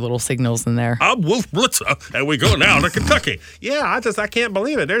make their little signals in there. I'm Wolf Blitzer, and we go now to Kentucky. Yeah, I can't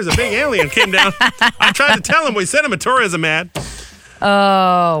believe it. There's a big alien came down. I tried to tell him we sent him a tourism ad.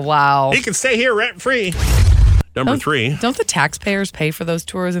 Oh, wow. He can stay here rent-free. Number 3. Don't the taxpayers pay for those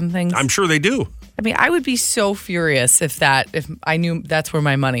tourism things? I'm sure they do. I mean, I would be so furious if I knew that's where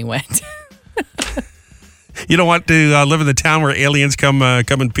my money went. You don't want to live in the town where aliens come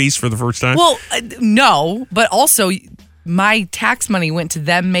in peace for the first time? Well, no, but also my tax money went to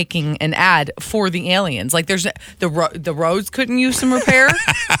them making an ad for the aliens. Like there's the roads couldn't use some repair.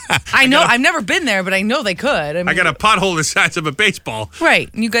 I know. I've never been there, but I know they could. I got a pothole the size of a baseball.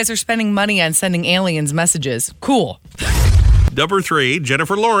 Right. And you guys are spending money on sending aliens messages. Cool. Number 3,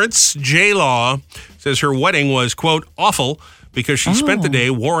 Jennifer Lawrence, J-Law, says her wedding was, quote, awful because she spent the day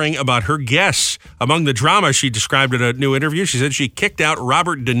worrying about her guests. Among the drama she described in a new interview, she said she kicked out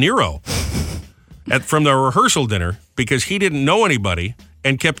Robert De Niro from the rehearsal dinner because he didn't know anybody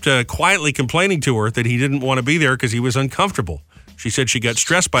and kept quietly complaining to her that he didn't want to be there because he was uncomfortable. She said she got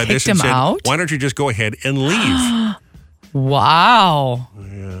stressed by this and said, why don't you just go ahead and leave? Wow.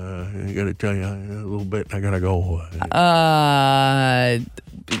 Yeah, I got to tell you a little bit. I got to go.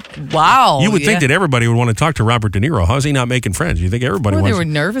 Wow. You would think that everybody would want to talk to Robert De Niro. How is he not making friends? You think everybody wants They were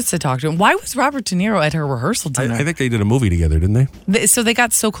nervous to talk to him. Why was Robert De Niro at her rehearsal dinner? I think they did a movie together, didn't they? So they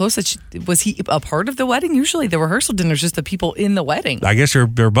got so close that was he a part of the wedding? Usually the rehearsal dinner is just the people in the wedding. I guess they're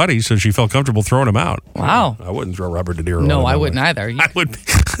buddies, so she felt comfortable throwing him out. Wow. I wouldn't throw Robert De Niro out. No, I wouldn't either. I would.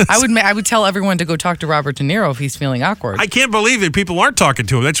 I would tell everyone to go talk to Robert De Niro if he's feeling awkward. I can't believe that people aren't talking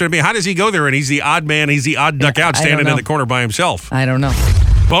to him. That's what I mean. How does he go there and he's the odd man, he's the odd duck out standing in the corner by himself? I don't know.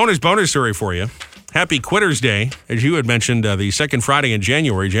 Bonus story for you. Happy Quitter's Day. As you had mentioned, the second Friday in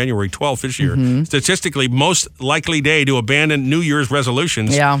January 12th this year. Mm-hmm. Statistically, most likely day to abandon New Year's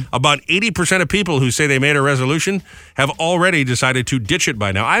resolutions. Yeah. About 80% of people who say they made a resolution have already decided to ditch it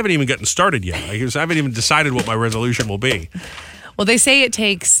by now. I haven't even gotten started yet. I haven't even decided what my resolution will be. Well, they say it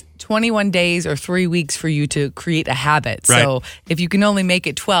takes 21 days or 3 weeks for you to create a habit. Right. So if you can only make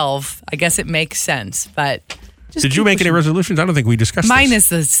it 12, I guess it makes sense. But did you make any resolutions? I don't think we discussed Mine this. is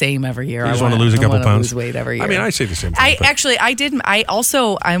the same every year. You just want to lose a couple pounds? Lose weight every year. I mean, I say the same thing. I did. I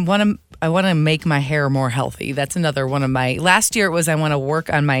want to make my hair more healthy. That's another one of my. Last year it was I want to work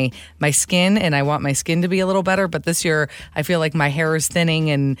on my skin and I want my skin to be a little better. But this year I feel like my hair is thinning,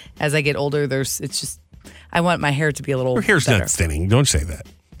 and as I get older, I want my hair to be a little. Your hair's better. not thinning. Don't say that.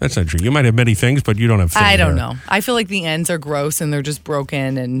 That's not true. You might have many things, but you don't have thin I don't hair. know. I feel like the ends are gross and they're just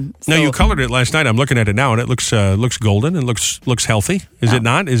broken. And no, you colored it last night. I'm looking at it now, and it looks golden and looks healthy. Is it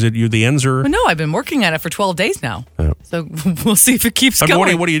not? Is it you? The ends are. Well, no, I've been working at it for 12 days now. Yeah. So we'll see if it keeps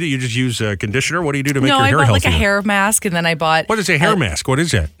going. What do you do? You just use conditioner? What do you do to make your hair healthy? No, I bought like a hair mask, and then I bought. What is a hair mask? What is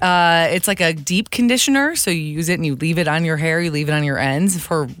that? It's like a deep conditioner. So you use it and you leave it on your hair. You leave it on your ends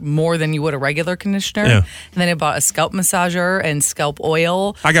for more than you would a regular conditioner. Yeah. And then I bought a scalp massager and scalp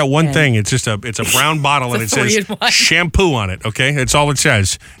oil. I got one thing. It's a brown bottle and it says shampoo on it. Okay, that's all it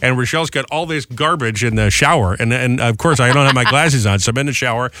says. And Rochelle's got all this garbage in the shower, and of course I don't have my glasses on, so I'm in the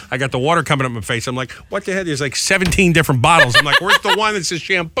shower. I got the water coming up my face. I'm like, what the heck? There's like 17 different bottles. I'm like, where's the one that says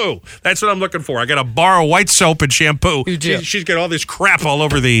shampoo? That's what I'm looking for. I got a bar of white soap and shampoo. You do. She's got all this crap all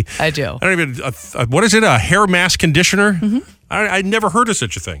over the. I do. I don't even. What is it? A hair mask conditioner? Mm-hmm. I never heard of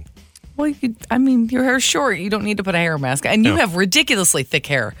such a thing. Well, your hair's short. You don't need to put a hair mask on. And you have ridiculously thick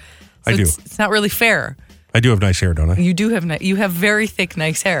hair. So I do. It's not really fair. I do have nice hair, don't I? You do have you have very thick,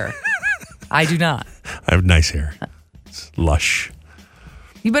 nice hair. I do not. I have nice hair. It's lush.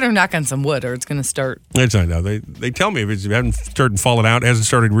 You better knock on some wood or it's going to start. It's not. No, they tell me if it hasn't started falling out, hasn't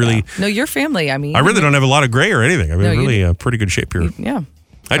started really. Yeah. No, your family. I mean, I really don't have a lot of gray or anything. I'm really pretty good shape here. Yeah.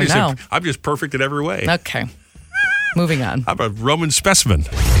 I'm just perfect in every way. Okay. Moving on. I'm a Roman specimen.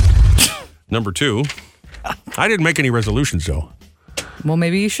 Number 2. I didn't make any resolutions though. Well,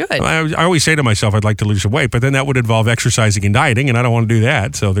 maybe you should. I always say to myself, I'd like to lose some weight, but then that would involve exercising and dieting, and I don't want to do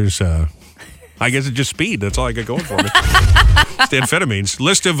that. So there's, I guess it's just speed. That's all I got going for me. It's the amphetamines.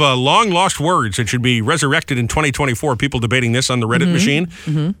 List of long-lost words that should be resurrected in 2024. People debating this on the Reddit machine.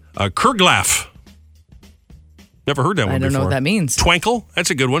 Mm-hmm. Kurglaf. Never heard that one before. I don't know what that means. Twankle.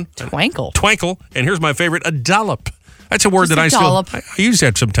 That's a good one. Twankle. Twankle. And here's my favorite, a dollop. That's a word Just that I use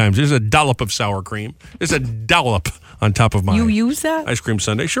that sometimes. There's a dollop of sour cream. There's a dollop on top of my You use that? ice cream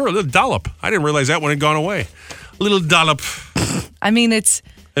sundae. Sure, a little dollop. I didn't realize that one had gone away. A little dollop. I mean, it's...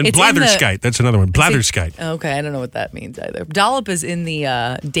 And it's blatherskite. That's another one. Blatherskite. Okay, I don't know what that means either. Dollop is in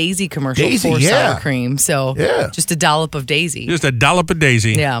the Daisy commercial Daisy, for yeah. sour cream. So just a dollop of Daisy. Just a dollop of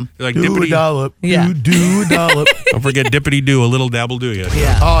Daisy. Yeah. Like do dippity dollop. Yeah. Do dollop. Don't forget dippity do, a little dabble do you.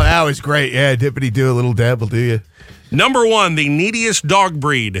 Yeah. Oh, that was great. Yeah, dippity do, a little dabble do you. Number 1, the neediest dog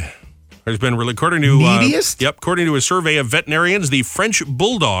breed. There's been according to neediest? According to a survey of veterinarians, the French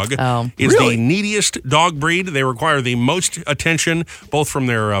Bulldog is really? the neediest dog breed. They require the most attention, both from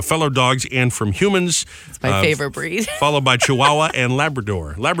their fellow dogs and from humans. It's my favorite breed. Followed by Chihuahua and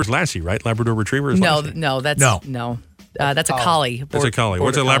Labrador. Labrador's Lassie, right? Labrador Retriever is Lassie. No, that's a collie. That's a collie.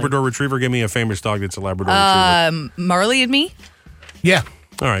 What's a Labrador Retriever? Give me a famous dog that's a Labrador Retriever. Marley and Me. Yeah.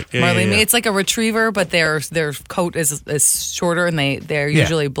 All right. Marley and Me. It's like a retriever, but their coat is shorter, and they're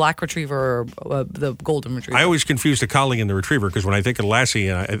usually black retriever or the golden retriever. I always confuse the collie and the retriever because when I think of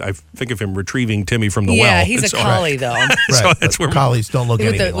Lassie, I think of him retrieving Timmy from the well. Yeah, he's a collie though. Right. So that's where collies don't look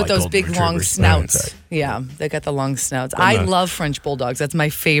anything with like those golden big long retrievers. snouts. Right. Yeah, they got the long snouts. I love French bulldogs. That's my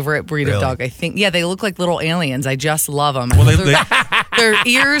favorite breed of dog. I think. Yeah, they look like little aliens. I just love them. Well, their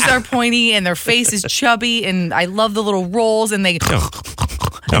ears are pointy and their face is chubby, and I love the little rolls, and they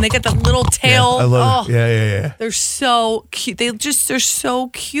get the little tail. Yeah, I love it. Yeah. They're so cute. They're so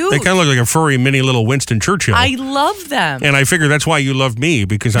cute. They kind of look like a furry mini little Winston Churchill. I love them. And I figure that's why you love me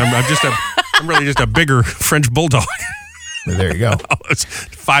because I'm really just a bigger French bulldog. There you go. It's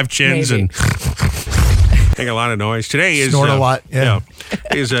 5 chins and make a lot of noise. Today is snort a lot.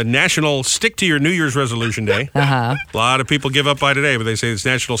 Is a National Stick to Your New Year's Resolution Day. A lot of people give up by today, but they say it's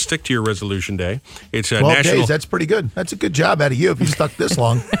National Stick to Your Resolution Day. It's 12 National days. That's pretty good. That's a good job out of you if you stuck this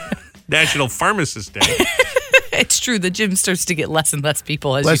long. National Pharmacist Day. It's true. The gym starts to get less and less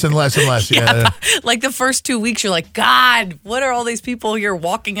people. Less and less. Yeah. Like the first 2 weeks, you're like, God, what are all these people here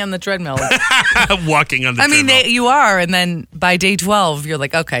walking on the treadmill? Walking on the treadmill. I mean, you are. And then by day 12, you're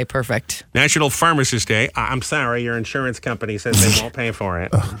like, okay, perfect. National Pharmacist Day. I'm sorry, your insurance company says they won't pay for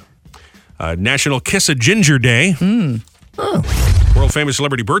it. National Kiss a Ginger Day. World famous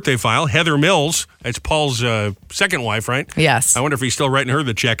celebrity birthday file. Heather Mills. That's Paul's second wife, right? Yes. I wonder if he's still writing her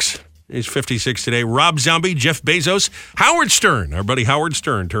the checks. He's 56 today. Rob Zombie, Jeff Bezos, Howard Stern. Our buddy Howard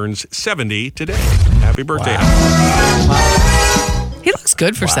Stern turns 70 today. Happy birthday, Howard. He looks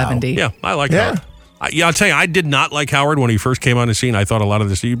good for 70. Yeah, I like Howard. I'll tell you, I did not like Howard when he first came on the scene. I thought a lot of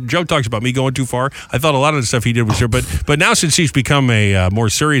this. Joe talks about me going too far. I thought a lot of the stuff he did was there, but now since he's become a more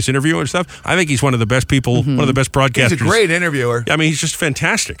serious interviewer and stuff, I think he's one of the best people, one of the best broadcasters. He's a great interviewer. I mean, he's just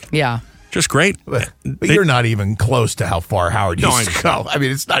fantastic. Yeah. Just great. But you're not even close to how far Howard used to go. I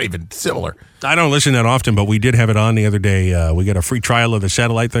mean, it's not even similar. I don't listen that often, but we did have it on the other day. We got a free trial of the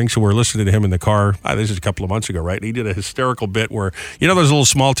satellite thing, so we're listening to him in the car. This is a couple of months ago, right? And he did a hysterical bit where, you know those little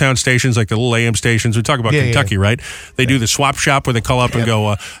small town stations, like the little AM stations? We talk about Kentucky, right? They do the swap shop where they call up and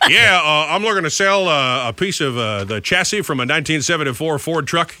go, I'm looking to sell a piece of the chassis from a 1974 Ford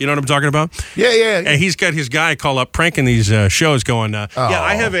truck. You know what I'm talking about? Yeah. And he's got his guy call up, pranking these shows going,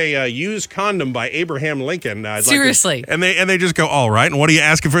 I have a used condom by Abraham Lincoln. Seriously. And they just go, all right. And what are you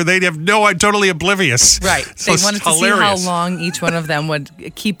asking for? They have totally oblivious. Right. So they wanted to see how long each one of them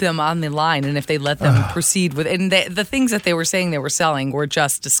would keep them on the line and if they let them proceed with it. And the things that they were saying they were selling were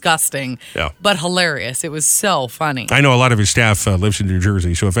just disgusting, but hilarious. It was so funny. I know a lot of his staff lives in New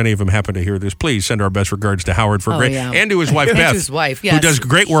Jersey, so if any of them happen to hear this, please send our best regards to Howard and to his wife, Beth. And to his wife, yes. Who does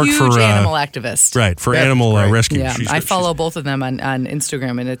great work Huge for animal activist. Right, for animal rescue. Yeah, I follow both of them on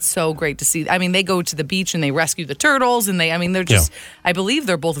Instagram, and it's so great to see. I mean, they go to the beach and they rescue the turtles, and they're just, I believe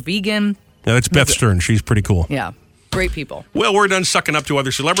they're both vegan. Yeah, that's Beth Stern. She's pretty cool. Yeah. Great people. Well, we're done sucking up to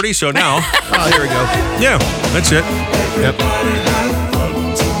other celebrities, so now... Oh, here we go. Yeah, that's it.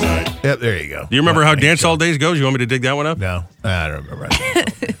 Yep, there you go. Do you remember how Dance Hall Days goes? You want me to dig that one up? No, I don't remember.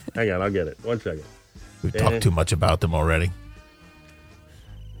 Hang on, I'll get it. 1 second. We've talked too much about them already.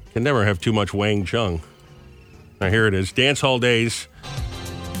 Can never have too much Wang Chung. Now, here it is. Dance Hall Days.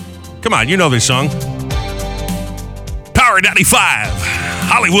 Come on, you know this song. Power 95.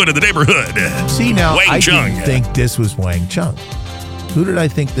 Hollywood of the neighborhood. See, now, Wang I Chung. didn't think this was Wang Chung. Who did I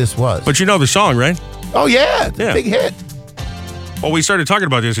think this was? But you know the song, right? Oh, yeah. It's a big hit. Well, we started talking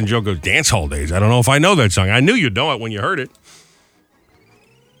about this, and Joe goes, Dance Hall Days. I don't know if I know that song. I knew you'd know it when you heard it.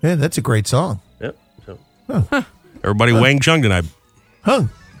 Yeah, that's a great song. Yep. So. Everybody Wang Chung tonight. Huh.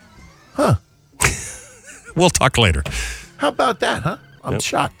 We'll talk later. How about that, huh? I'm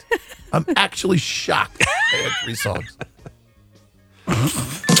shocked. I'm actually shocked. I had 3 songs.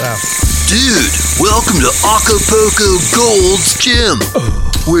 Wow. Dude, welcome to Acapulco Gold's Gym,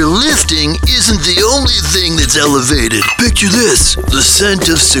 where lifting isn't the only thing that's elevated. Picture this, the scent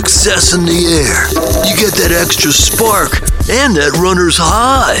of success in the air. You get that extra spark and that runner's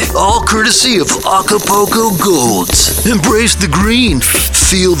high, all courtesy of Acapulco Golds. Embrace the green,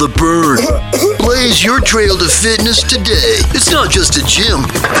 feel the burn. Blaze your trail to fitness today. It's not just a gym,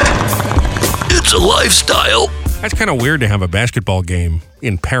 it's a lifestyle. That's kind of weird to have a basketball game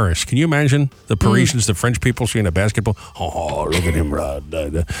in Paris. Can you imagine the Parisians, the French people seeing a basketball? Oh, look at him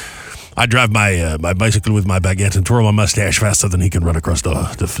run. I drive my bicycle with my baguette and twirl my mustache faster than he can run across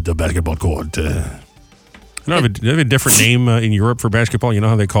the basketball court. Do you have a different name in Europe for basketball? You know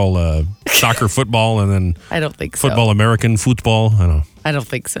how they call soccer football and then I don't think so. Football American football? I don't know. I don't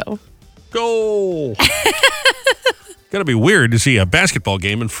think so. Goal! Gotta be weird to see a basketball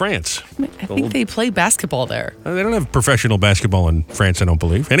game in France. I think they play basketball there. They don't have professional basketball in France, I don't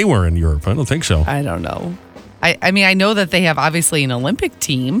believe. Anywhere in Europe, I don't think so. I don't know. I mean, I know that they have obviously an Olympic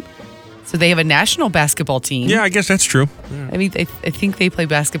team, so they have a national basketball team. Yeah, I guess that's true. Yeah. I mean, I think they play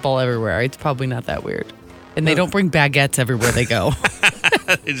basketball everywhere. It's probably not that weird. And they don't bring baguettes everywhere they go.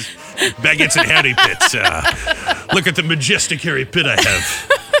 Baguettes and Harry Pits. Look at the majestic Harry Pit I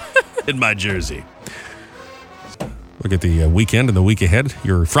have in my jersey. Look at the weekend and the week ahead.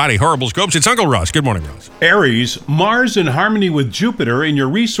 Your Friday horoscopes. It's Uncle Ross. Good morning, Ross. Aries, Mars in harmony with Jupiter in your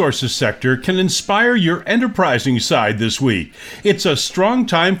resources sector can inspire your enterprising side this week. It's a strong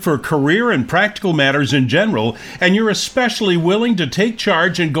time for career and practical matters in general, and you're especially willing to take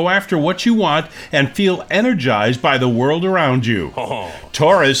charge and go after what you want and feel energized by the world around you. Oh.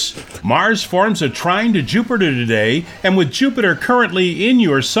 Taurus, Mars forms a trine to Jupiter today, and with Jupiter currently in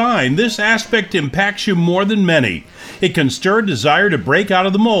your sign, this aspect impacts you more than many. It can stir a desire to break out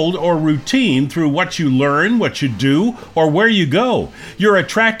of the mold or routine through what you learn, what you do, or where you go. You're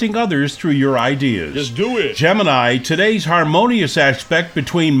attracting others through your ideas. Just do it. Gemini, today's harmonious aspect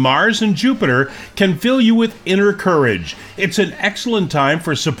between Mars and Jupiter can fill you with inner courage. It's an excellent time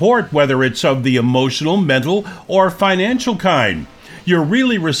for support, whether it's of the emotional, mental, or financial kind. You're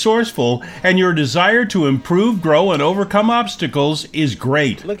really resourceful, and your desire to improve, grow, and overcome obstacles is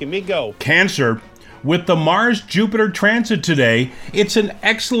great. Look at me go. Cancer, with the Mars-Jupiter transit today, it's an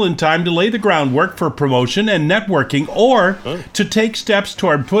excellent time to lay the groundwork for promotion and networking, or to take steps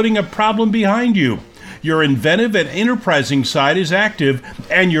toward putting a problem behind you. Your inventive and enterprising side is active,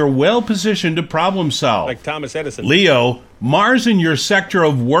 and you're well positioned to problem solve. Like Thomas Edison. Leo, Mars in your sector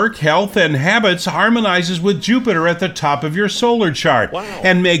of work, health, and habits harmonizes with Jupiter at the top of your solar chart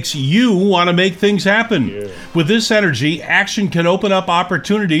and makes you want to make things happen. Yeah. With this energy, action can open up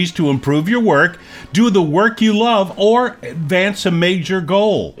opportunities to improve your work, do the work you love, or advance a major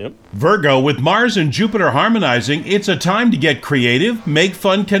goal. Yep. Virgo, with Mars and Jupiter harmonizing, it's a time to get creative, make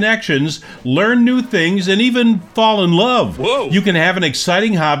fun connections, learn new things, and even fall in love. Whoa. You can have an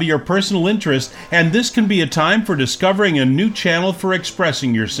exciting hobby or personal interest, and this can be a time for discovering a new channel for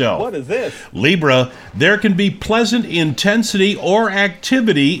expressing yourself. What is this? Libra, there can be pleasant intensity or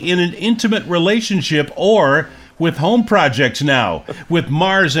activity in an intimate relationship or with home projects now, with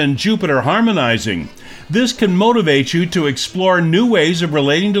Mars and Jupiter harmonizing. This can motivate you to explore new ways of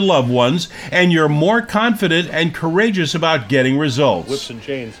relating to loved ones, and you're more confident and courageous about getting results. Whips and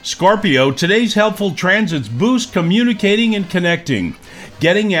chains. Scorpio, today's helpful transits boost communicating and connecting.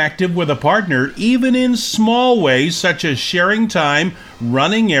 Getting active with a partner, even in small ways such as sharing time,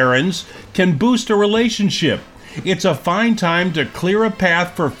 running errands, can boost a relationship. It's a fine time to clear a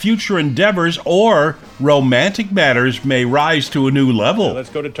path for future endeavors or romantic matters may rise to a new level. Let's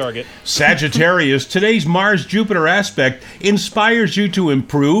go to Target. Sagittarius, today's Mars-Jupiter aspect inspires you to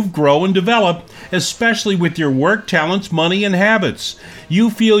improve, grow, and develop, especially with your work, talents, money, and habits. You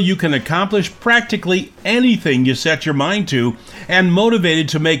feel you can accomplish practically anything you set your mind to, and motivated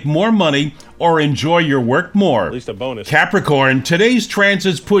to make more money or enjoy your work more. At least a bonus. Capricorn, today's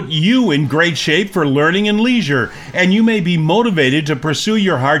transits put you in great shape for learning and leisure, and you may be motivated to pursue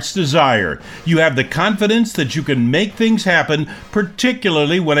your heart's desire. You have the confidence that you can make things happen,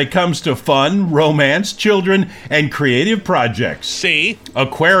 particularly when it comes to fun, romance, children, and creative projects. See?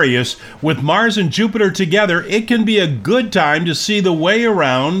 Aquarius, with Mars and Jupiter together, it can be a good time to see the way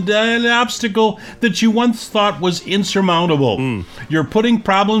around an obstacle that you once thought was insurmountable. You're putting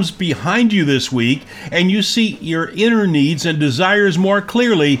problems behind you this week, and you see your inner needs and desires more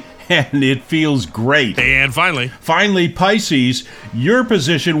clearly, and it feels great. And finally, Pisces, you're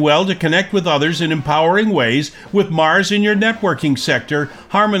positioned well to connect with others in empowering ways, with Mars in your networking sector,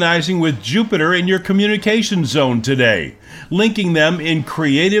 harmonizing with Jupiter in your communication zone today, linking them in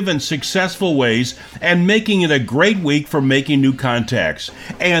creative and successful ways, and making it a great week for making new contacts.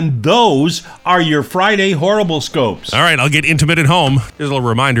 And those are your Friday horrible scopes. All right, I'll get intimate at home. Here's a little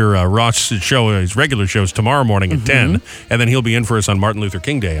reminder, Ross's show, his regular show's tomorrow morning at 10, and then he'll be in for us on Martin Luther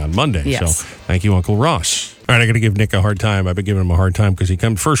King Day on Monday. Yes. So thank you, Uncle Ross. All right, I got to give Nick a hard time. I've been giving him a hard time because he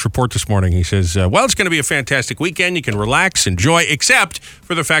come first report this morning. He says, well, it's going to be a fantastic weekend. You can relax, enjoy, except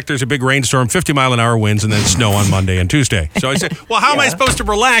for the fact there's a big rainstorm, 50-mile-an-hour winds, and then snow on Monday and Tuesday. So I said, well, how am I supposed to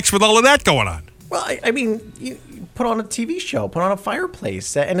relax with all of that going on? Well, I mean, you put on a TV show, put on a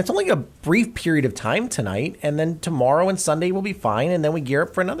fireplace, and it's only a brief period of time tonight, and then tomorrow and Sunday will be fine, and then we gear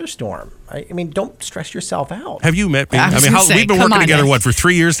up for another storm. I mean, don't stress yourself out. Have you met me? We've been working together, for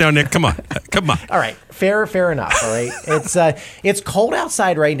 3 years now, Nick? Come on. All right. Fair enough. All right. It's cold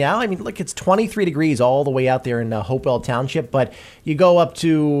outside right now. I mean, look, it's 23 degrees all the way out there in Hopewell Township, but you go up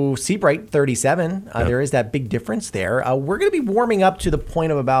to Seabright, 37. There is that big difference there. We're going to be warming up to the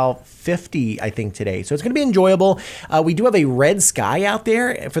point of about 50, I think, today. So it's going to be enjoyable. We do have a red sky out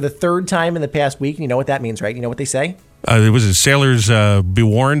there for the third time in the past week. You know what that means, right? You know what they say? Was it sailors be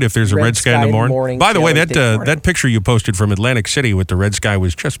warned if there's a red sky in the morning? By the way, that picture you posted from Atlantic City with the red sky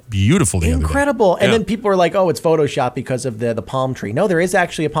was just beautiful the other day. Incredible. And then people are like, oh, it's Photoshop because of the palm tree. No, there is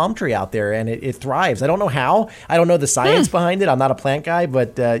actually a palm tree out there, and it thrives. I don't know how. I don't know the science behind it. I'm not a plant guy,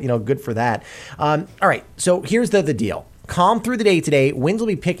 but good for that. All right, so here's the deal. Calm through the day today. Winds will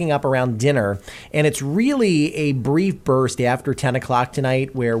be picking up around dinner, and it's really a brief burst after 10 o'clock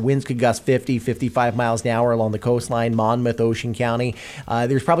tonight where winds could gust 50, 55 miles an hour along the coastline, Monmouth, Ocean County.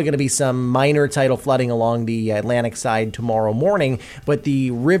 There's probably going to be some minor tidal flooding along the Atlantic side tomorrow morning, but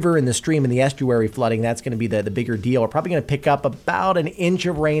the river and the stream and the estuary flooding, that's going to be the bigger deal. We're probably going to pick up about an inch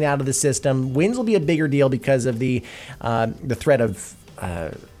of rain out of the system. Winds will be a bigger deal because of the threat of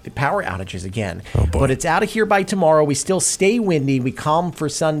the power outages again. But it's out of here by tomorrow. We still stay windy. We calm for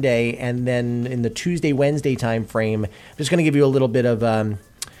Sunday, and then in the Tuesday, Wednesday time frame, I'm just going to give you a little bit of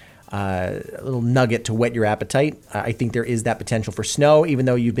a little nugget to whet your appetite. I think there is that potential for snow, even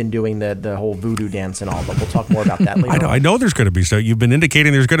though you've been doing the whole voodoo dance and all, but we'll talk more about that later. I know there's going to be snow. You've been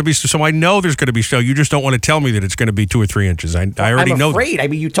indicating there's going to be snow, so I know there's going to be snow. You just don't want to tell me that it's going to be 2 or 3 inches. I already know. I'm afraid. I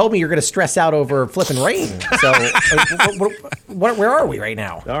mean, you told me you're going to stress out over flipping rain. So where are we right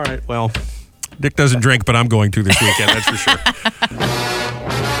now? All right, well, Dick doesn't drink, but I'm going to this weekend, that's for sure.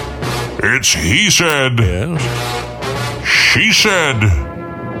 It's He Said. Yes. She Said.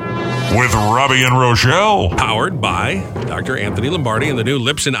 With Robby and Rochelle. Powered by Dr. Anthony Lombardi and the new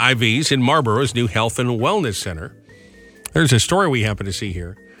Lips and IVs in Marlboro's new Health and Wellness Center. There's a story we happen to see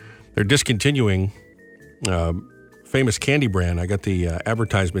here. They're discontinuing famous candy brand. I got the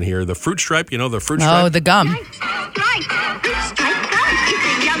advertisement here. The Fruit Stripe, you know the Fruit Stripe? Oh, the gum. Fruit Stripe gum. It's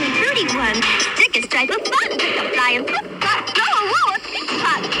a yummy fruity one. Stick a stripe of fun. Pick a flying flip flop. Go a woo a pit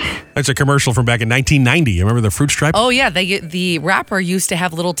pot. That's a commercial from back in 1990. You remember the Fruit Stripe? Oh, yeah. The wrapper used to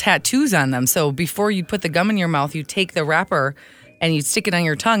have little tattoos on them. So before you put the gum in your mouth, you take the wrapper and you'd stick it on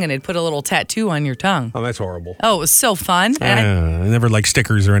your tongue and it'd put a little tattoo on your tongue. Oh, that's horrible. Oh, it was so fun. I never liked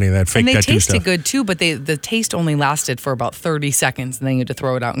stickers or any of that fake tattoo stuff. And they tasted good, too, but the taste only lasted for about 30 seconds, and then you had to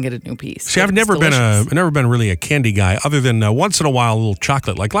throw it out and get a new piece. See, I've never been really a candy guy, other than once in a while a little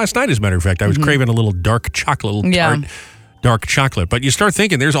chocolate. Like last night, as a matter of fact, I was craving a little dark chocolate, little tart. Dark chocolate. But you start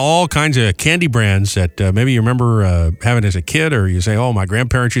thinking there's all kinds of candy brands that maybe you remember having as a kid, or you say, oh, my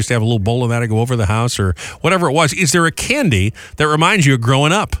grandparents used to have a little bowl of that to go over the house, or whatever it was. Is there a candy that reminds you of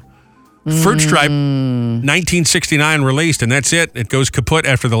growing up? Fruit Stripe, 1969 released, and that's it. It goes kaput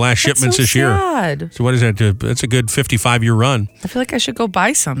after the last shipments this year. Sad. So what is that? That's a good 55-year run. I feel like I should go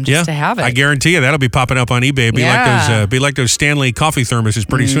buy some just to have it. I guarantee you that'll be popping up on eBay. Be like those Stanley coffee thermoses.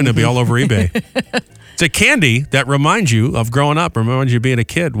 Pretty soon it'll be all over eBay. It's a candy that reminds you of growing up, reminds you of being a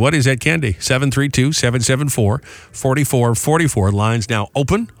kid. What is that candy? 732-774-4444. Lines now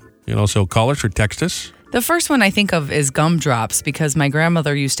open. You can also call us or text us. The first one I think of is gumdrops because my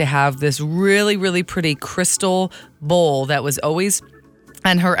grandmother used to have this really, really pretty crystal bowl that was always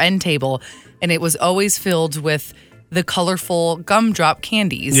on her end table, and it was always filled with the colorful gumdrop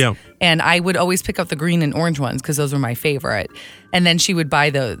candies. Yeah. And I would always pick up the green and orange ones because those were my favorite. And then she would buy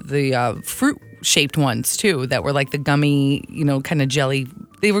the fruit-shaped ones, too, that were like the gummy, kind of jelly.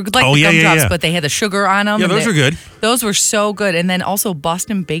 They were like gumdrops, but they had the sugar on them. Yeah, those are good. Those were so good. And then also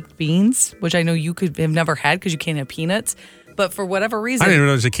Boston baked beans, which I know you could have never had because you can't have peanuts. But for whatever reason, I didn't even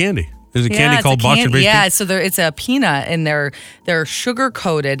know it was a candy. There's a candy called Boston baked beans. Yeah, so it's a peanut, and they're sugar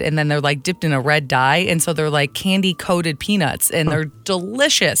coated, and then they're like dipped in a red dye, and so they're like candy coated peanuts, and they're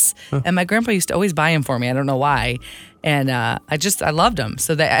delicious. And my grandpa used to always buy them for me. I don't know why. And I loved them.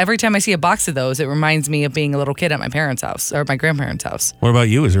 So that every time I see a box of those, it reminds me of being a little kid at my parents' house or my grandparents' house. What about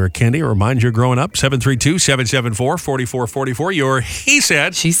you? Is there a candy that reminds you of growing up? 732-774-4444. Your he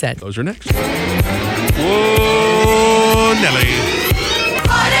said. She said. Those are next. Whoa, Nelly.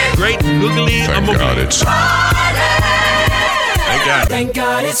 Great googly. Thank God it's Thank God. Thank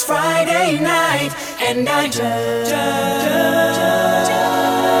God it's Friday night, and I just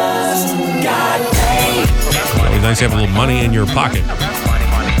got paid. Always nice to have a little money in your pocket.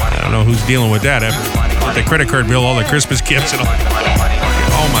 I don't know who's dealing with that. After the credit card bill, all the Christmas gifts, and all.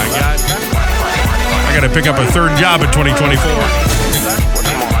 Oh my God! I got to pick up a third job in 2024.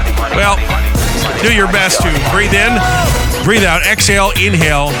 Well, do your best to breathe in, breathe out, exhale,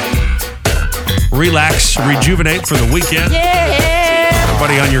 inhale, relax, rejuvenate for the weekend.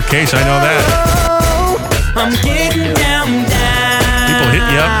 Everybody on your case, I know that. I'm getting down. People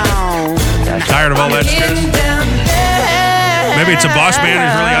hitting you up. Tired of all that stress? Maybe it's a boss man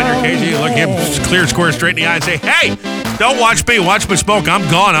who's really on your case. You look him clear, square, straight in the eye and say, "Hey, don't watch me. Watch me smoke. I'm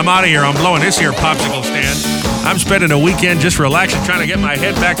gone. I'm out of here. I'm blowing this here popsicle stand. I'm spending a weekend just relaxing, trying to get my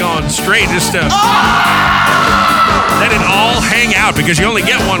head back on straight. Just to let it all hang out because you only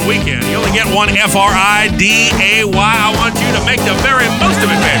get one weekend. You only get one Friday. I want you to make the very most of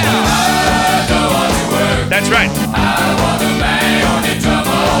it, baby. That's right. I want to bang on the drum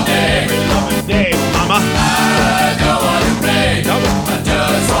all day. Day, mama. I don't want to play. I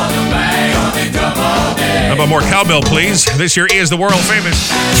just want to bang on the drum all day. How about more cowbell, please? This year is the world famous.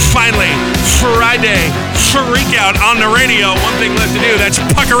 Finally, Friday freak out on the radio. One thing left to do, that's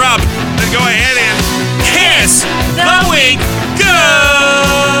pucker up. Then go ahead and kiss the week goodbye.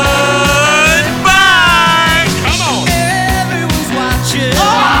 Come on. Everyone's watching.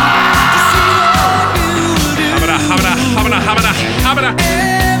 Habada.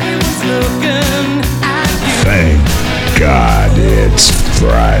 Everyone's looking at you. Thank God it's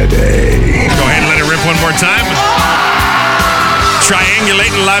Friday. Go ahead and let it rip one more time.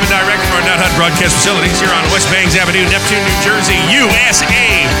 Triangulating live and direct from our Nut Hut broadcast facilities here on West Bangs Avenue, Neptune, New Jersey, USA,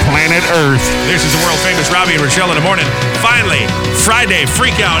 planet Earth. This is the world famous Robby and Rochelle in the morning. Finally, Friday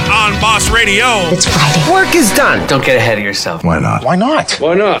freak out on Boss Radio. It's Friday. Work is done. Don't get ahead of yourself. Why not? Why not?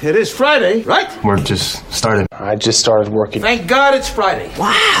 Why not? It is Friday, right? Work just started. I just started working. Thank God it's Friday.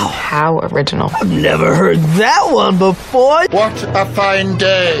 Wow. How original. I've never heard that one before. What a fine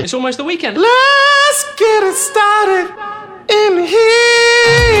day. It's almost the weekend. Let's get it started in here.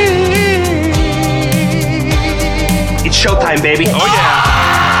 It's showtime, baby. Oh, yeah.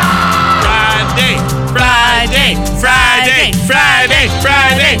 Friday.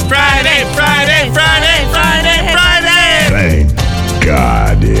 Thank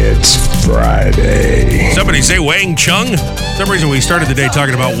God it's Friday. Somebody say Wang Chung. For some reason we started the day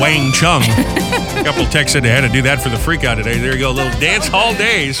talking about Wang Chung. A couple texts said they had to do that for the freak out today. There you go, little dance hall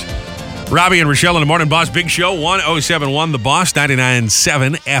days. Robby and Rochelle in the morning, Boss Big Show, 1071 The Boss,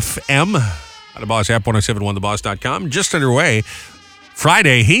 99.7 FM. On the Boss app, 1071theboss.com. Just underway.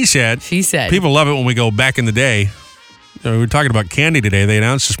 Friday, he said. She said. People love it when we go back in the day. We were talking about candy today. They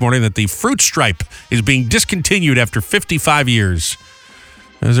announced this morning that the Fruit Stripe is being discontinued after 55 years.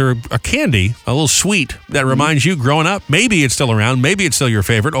 Is there a candy, a little sweet, that reminds you growing up? Maybe it's still around. Maybe it's still your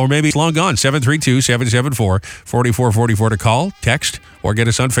favorite. Or maybe it's long gone. 732-774-4444 to call, text, or get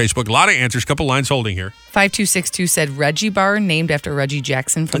us on Facebook. A lot of answers. Couple lines holding here. 5262 said Reggie Bar, named after Reggie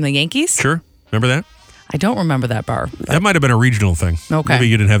Jackson from the Yankees. Sure. Remember that? I don't remember that bar. That might have been a regional thing. Okay. Maybe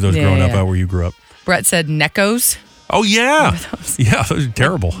you didn't have those growing up yeah. out where you grew up. Brett said Necco's. Oh, yeah. Yeah, those are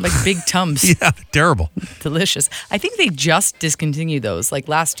terrible. Like big Tums. Yeah, terrible. Delicious. I think they just discontinued those. Like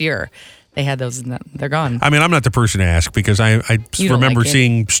last year, they had those and they're gone. I mean, I'm not the person to ask because I remember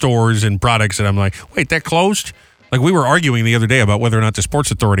seeing stores and products and I'm like, wait, that closed? Like we were arguing the other day about whether or not the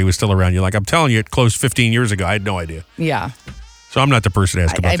Sports Authority was still around. You're like, I'm telling you, it closed 15 years ago. I had no idea. Yeah. So I'm not the person to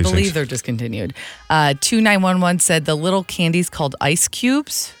ask about these things. I believe they're discontinued. 2911 said the little candies called ice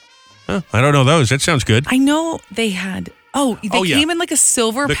cubes. Huh, I don't know those. That sounds good. I know they had. They came in like a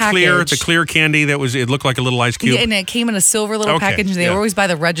silver package. The clear candy it looked like a little ice cube. Yeah, and it came in a silver little package. And they were always by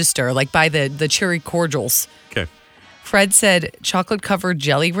the register, like by the cherry cordials. Okay. Fred said chocolate covered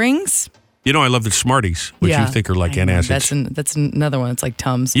jelly rings. You know, I love the Smarties, which you think are like antacids. That's another one. It's like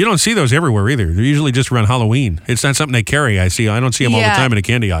Tums. You don't see those everywhere either. They're usually just around Halloween. It's not something they carry. I don't see them all the time in a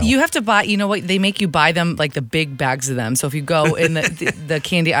candy aisle. You have to buy, you know what? They make you buy them, like the big bags of them. So if you go in the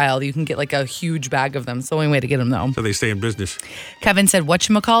candy aisle, you can get like a huge bag of them. It's the only way to get them, though. So they stay in business. Kevin said,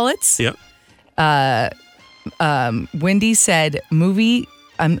 whatchamacallits? Yep. Wendy said, movie.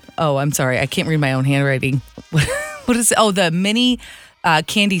 I'm sorry. I can't read my own handwriting. What is it? Oh, the mini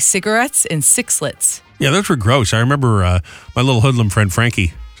candy cigarettes and sixlets. Yeah, those were gross. I remember my little hoodlum friend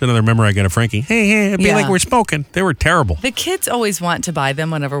Frankie. It's another memory I got of Frankie. Hey, it'd be like we're smoking. They were terrible. The kids always want to buy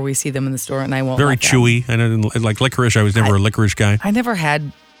them whenever we see them in the store, and I won't. Very chewy. And I didn't like licorice. I was never a licorice guy. I never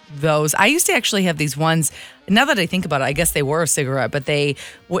had those. I used to actually have these ones. Now that I think about it, I guess they were a cigarette, but they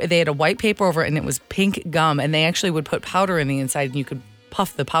had a white paper over it, and it was pink gum, and they actually would put powder in the inside, and you could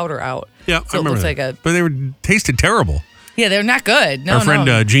puff the powder out. Yeah, so I remember that. But they tasted terrible. Yeah, they're not good. No, Our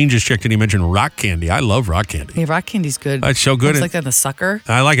friend Gene just checked and he mentioned rock candy. I love rock candy. Yeah, rock candy's good. It's so good. It's like that, the sucker.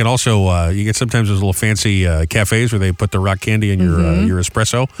 I like it. Also, you get sometimes those little fancy cafes where they put the rock candy in your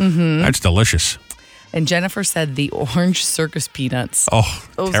espresso. Mm-hmm. That's delicious. And Jennifer said the orange circus peanuts. Oh,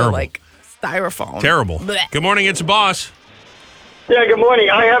 those terrible. are like styrofoam. Terrible. Blech. Good morning. It's a boss. Yeah, good morning.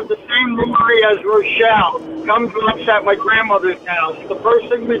 I have the same memory as Rochelle. Gumdrops at my grandmother's house. The first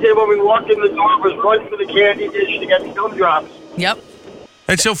thing we did when we walked in the door was run for the candy dish to get gumdrops. Yep.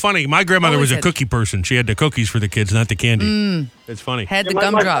 That's so funny. My grandmother was a cookie person. She had the cookies for the kids, not the candy. It's funny. Had the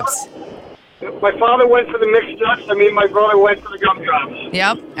gumdrops. My father went for the mixed nuts. I mean, my brother went for the gumdrops.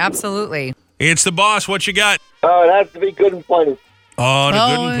 Yep, absolutely. It's the boss. What you got? Oh, it has to be Good and Plenty. Oh, the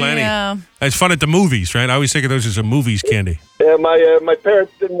Good and Plenty. Yeah. It's fun at the movies, right? I always think of those as a movies candy. Yeah, my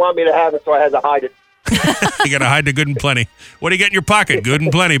parents didn't want me to have it, so I had to hide it. You got to hide the Good and Plenty. What do you get in your pocket? Good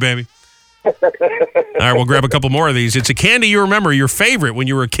and Plenty, baby. All right, we'll grab a couple more of these. It's a candy you remember, your favorite when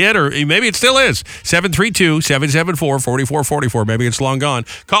you were a kid, or maybe it still is. 732-774-4444. Maybe it's long gone.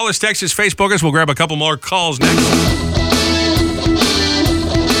 Call us, text us, Facebook us. We'll grab a couple more calls next.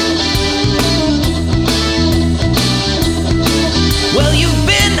 Well, you've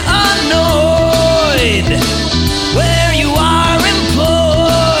been annoyed where you are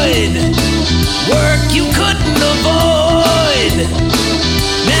employed. Work you couldn't avoid.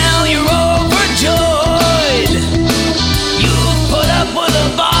 Now you're overjoyed. You've put up with a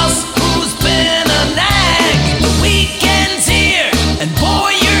boss who's been a nag. The weekend's here, and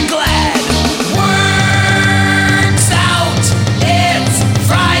boy, you're glad. Work's out, it's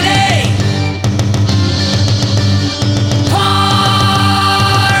Friday.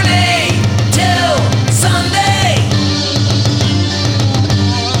 Party till Sunday.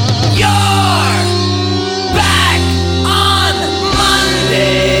 You're back on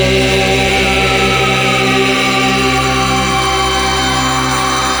Monday.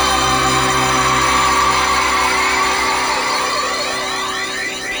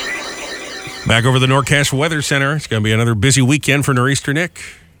 Back over the Norcast Weather Center. It's going to be another busy weekend for Nor'easter Nick.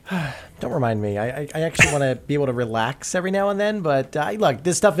 Don't remind me. I actually want to be able to relax every now and then, but look,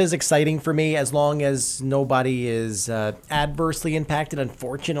 this stuff is exciting for me as long as nobody is adversely impacted.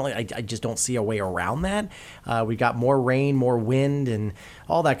 Unfortunately, I just don't see a way around that. We got more rain, more wind, and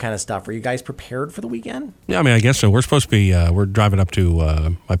all that kind of stuff. Are you guys prepared for the weekend? Yeah, I mean, I guess so. We're supposed to be, we're driving up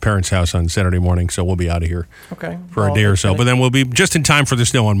to my parents' house on Saturday morning, so we'll be out of here for a day or so. But then we'll be just in time for the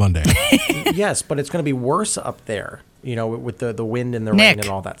snow on Monday. Yes, but it's going to be worse up there, you know, with the wind and the Nick. rain and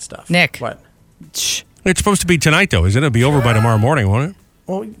all that stuff. Nick. What? It's supposed to be tonight, though, isn't it? It'll be over by tomorrow morning, won't it?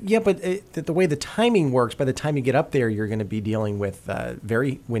 Well, yeah, but the way the timing works, by the time you get up there, you're going to be dealing with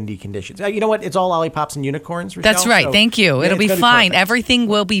very windy conditions. You know what? It's all lollipops and unicorns, Rochelle. That's right. So Thank you. It'll be fine. Everything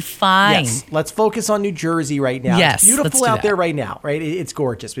will be fine. Yes. Let's focus on New Jersey right now. Yes, It's let's beautiful do out that. there right now, right? It's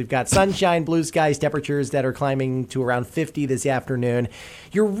gorgeous. We've got sunshine, blue skies, temperatures that are climbing to around 50 this afternoon.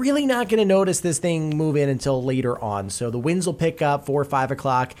 You're really not going to notice this thing move in until later on. So the winds will pick up 4 or 5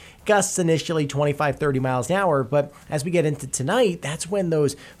 o'clock. Gusts initially 25, 30 miles an hour. But as we get into tonight, that's when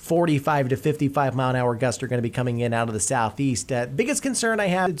those 45 to 55 mile an hour gusts are going to be coming in out of the southeast. Biggest concern I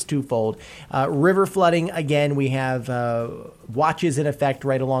have, it's twofold. River flooding, again, we have watches in effect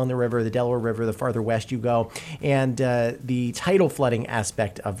right along the river, the Delaware River, the farther west you go. And the tidal flooding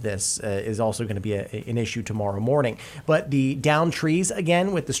aspect of this is also going to be an issue tomorrow morning. But the down trees,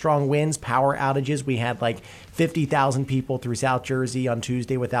 again, with the strong winds, power outages, we had like 50,000 people through South Jersey on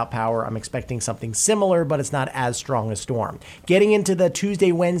Tuesday without power. I'm expecting something similar, but it's not as strong a storm. Getting into the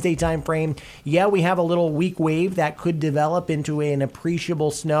Tuesday, Wednesday time frame, yeah, we have a little weak wave that could develop into an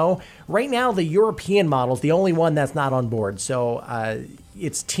appreciable snow. Right now, the European model is the only one that's not on board. So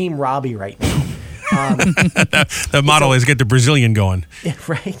it's Team Robby right now. The model is get the Brazilian going.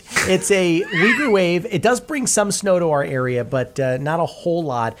 Right. It's a weaker wave. It does bring some snow to our area, but not a whole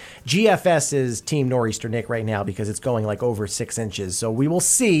lot. GFS is Team Nor'easter Nick right now because it's going like over 6 inches. So we will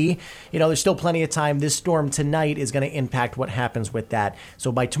see. There's still plenty of time. This storm tonight is going to impact what happens with that.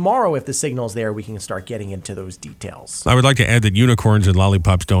 So by tomorrow, if the signal's there, we can start getting into those details. I would like to add that unicorns and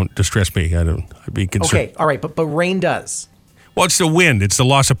lollipops don't distress me. I'd be concerned. Okay. All right. But rain does. Well, it's the wind. It's the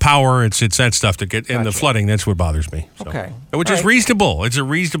loss of power. It's that stuff to get, and the flooding. That's what bothers me. So. Okay. Which is reasonable. It's a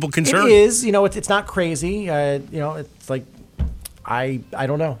reasonable concern. It is. It's not crazy. It's like, I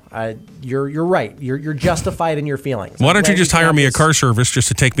don't know. You're right. You're justified in your feelings. Why don't you just hire me a car service just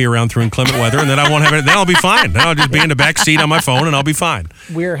to take me around through inclement weather, and then I won't have it. Then I'll be fine. Then I'll just be in the back seat on my phone, and I'll be fine.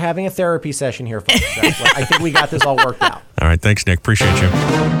 We're having a therapy session here, folks. I think we got this all worked out. All right. Thanks, Nick. Appreciate you.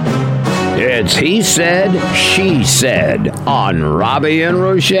 It's He Said, She Said on Robby and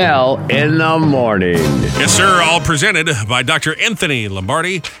Rochelle in the morning. Yes, sir. All presented by Dr. Anthony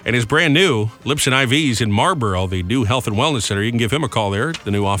Lombardi and his brand new Lips and IVs in Marlboro, the new Health and Wellness Center. You can give him a call there at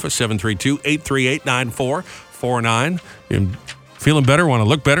the new office, 732-838-9449. Feeling better, want to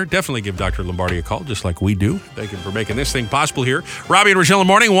look better? Definitely give Dr. Lombardi a call, just like we do. Thank you for making this thing possible here. Robby and Rochelle in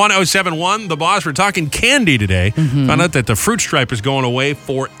the morning, 1071. The Boss. We're talking candy today. Found out that the fruit stripe is going away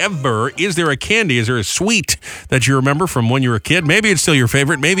forever. Is there a candy? Is there a sweet that you remember from when you were a kid? Maybe it's still your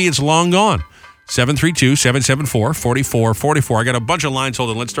favorite. Maybe it's long gone. 732-774-4444. I got a bunch of lines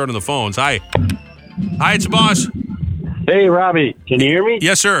holding. Let's start on the phones. Hi. Hi, it's the Boss. Hey, Robby. Can you hear me?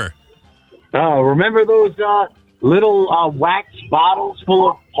 Yes, sir. Remember those little wax bottles full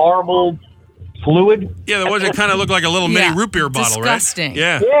of horrible fluid? Yeah, the ones that kind of look like a little mini root beer bottle, disgusting.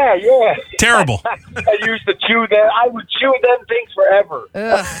 right? Yeah. Terrible. I used to chew them. I would chew them things forever.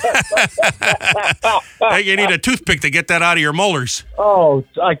 Hey, you need a toothpick to get that out of your molars. Oh,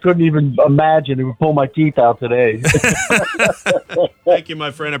 I couldn't even imagine. It would pull my teeth out today. Thank you, my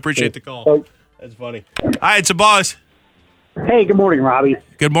friend. I appreciate the call. That's funny. Hi, it's the Boss. Hey, good morning, Robby.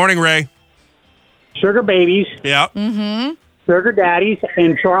 Good morning, Ray. Sugar babies. Yeah. Mm-hmm. Sugar daddies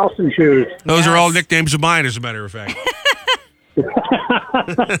and Charleston shoes. Those are all nicknames of mine, as a matter of fact.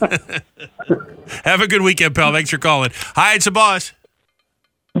 Have a good weekend, pal. Thanks for calling. Hi, it's the Boss.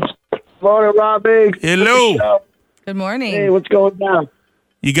 Morning, Robby. Hello. Good morning. Hey, what's going on?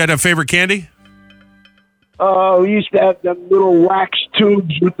 You got a favorite candy? Oh, we used to have them little wax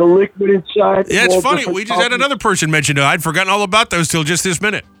tubes with the liquid inside. Yeah, it's funny. We just had another person mention it. I'd forgotten all about those till just this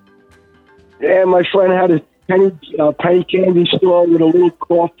minute. Yeah, my friend had a penny candy store with a little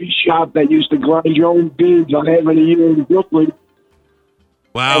coffee shop that used to grind your own beans on every year in Brooklyn.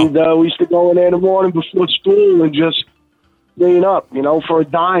 Wow. And we used to go in there in the morning before school and just clean up, for a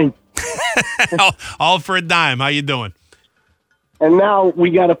dime. all for a dime. How you doing? And now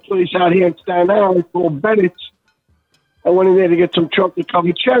we got a place out here in Staten Island called Bennett's. I went in there to get some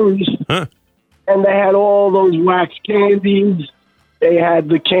chocolate-covered cherries, and they had all those wax candies. They had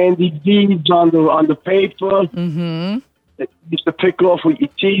the candy beads on the paper. Mm-hmm. That you used to pick off with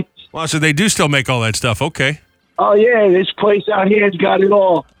your teeth. Wow, so they do still make all that stuff. Okay. Oh, yeah, this place out here has got it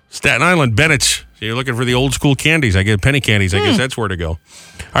all. Staten Island, Bennett's. So you're looking for the old school candies. I get penny candies. I guess that's where to go. All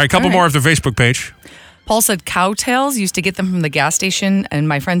right, a couple more off the Facebook page. Paul said cowtails, used to get them from the gas station, and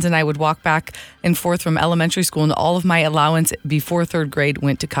my friends and I would walk back and forth from elementary school, and all of my allowance before third grade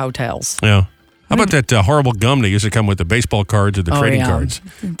went to cowtails. Yeah. How about that horrible gum that used to come with the baseball cards or the trading cards?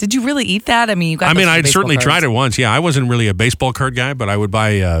 Did you really eat that? I mean, I'd certainly tried it once. Yeah, I wasn't really a baseball card guy, but I would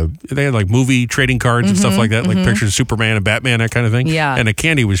buy, they had like movie trading cards and stuff like that, like pictures of Superman and Batman, that kind of thing. Yeah. And the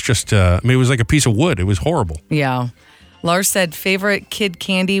candy was just, it was like a piece of wood. It was horrible. Yeah. Lars said favorite kid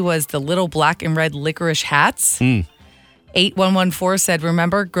candy was the little black and red licorice hats. 8114 said,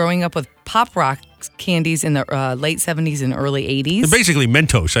 remember growing up with Pop Rock candies in the late 70s and early 80s? They're basically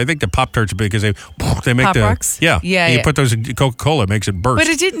Mentos. I think the Pop-Tarts are big because they make Pop Rocks? Yeah. Yeah. You put those in Coca-Cola, it makes it burst. But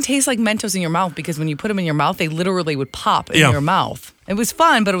it didn't taste like Mentos in your mouth because when you put them in your mouth, they literally would pop in your mouth. It was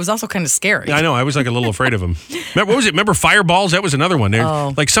fun, but it was also kind of scary. I know. I was like a little afraid of them. What was it? Remember fireballs? That was another one.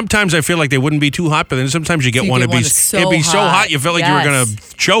 Like sometimes I feel like they wouldn't be too hot, but then sometimes you get one. It'd be so hot you felt like you were going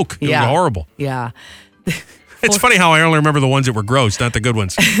to choke. It was horrible. Yeah. It's funny how I only remember the ones that were gross, not the good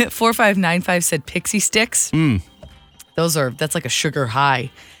ones. 4595 said pixie sticks. That's like a sugar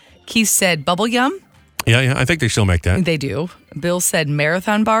high. Keith said bubble yum. Yeah. I think they still make that. They do. Bill said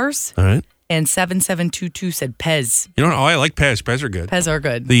marathon bars. All right. And 7722 said Pez. You know, I like Pez. Pez are good. Pez are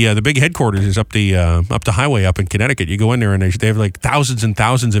good. The big headquarters is up the highway up in Connecticut. You go in there and they have like thousands and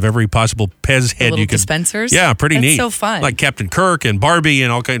thousands of every possible Pez head you could. Dispensers. Yeah, pretty neat. So fun. Like Captain Kirk and Barbie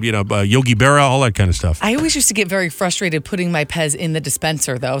and all kind of Yogi Berra, all that kind of stuff. I always used to get very frustrated putting my Pez in the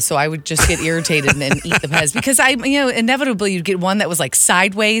dispenser though, so I would just get irritated and eat the Pez because inevitably you'd get one that was like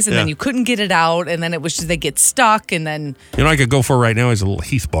sideways and then you couldn't get it out and then it was just they get stuck and then. You know, I could go for right now is a little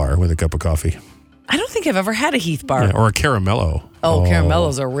Heath bar with a cup of coffee. I don't think I've ever had a Heath bar. Yeah, or a Caramello. Oh,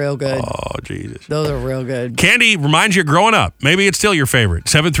 Caramellos are real good. Oh, Jesus. Those are real good. Candy reminds you growing up. Maybe it's still your favorite.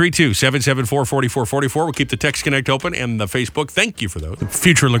 732-774-4444. We'll keep the Text Connect open and the Facebook. Thank you for those. The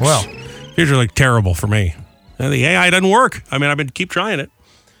future looks terrible for me. The AI doesn't work. I mean, I've been keep trying it.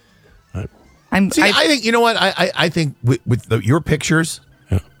 I think, you know what? I think with your pictures,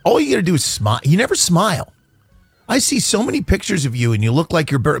 all you got to do is smile. You never smile. I see so many pictures of you, and you look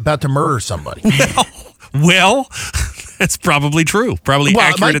like you're about to murder somebody. Well, that's probably true. Probably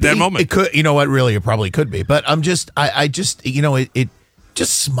accurate at that moment. It could, you know what? Really, it probably could be. But I'm just, I just, it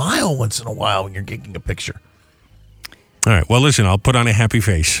just smile once in a while when you're taking a picture. All right. Well, listen, I'll put on a happy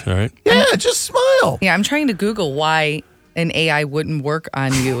face. All right. Yeah, just smile. Yeah, I'm trying to Google why an AI wouldn't work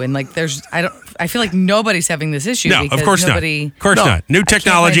on you, and like, I feel like nobody's having this issue. No, of course not. Of course not. New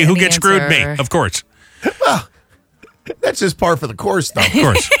technology. Who gets screwed? Me. Of course. Well, that's just par for the course, though. Of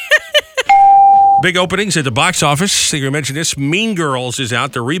course. Big openings at the box office. I think we mentioned this. Mean Girls is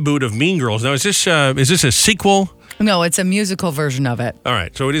out, the reboot of Mean Girls. Now, is this a sequel? No, it's a musical version of it. All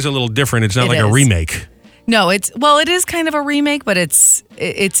right, so it is a little different. It's not like a remake. No, it is kind of a remake, but it's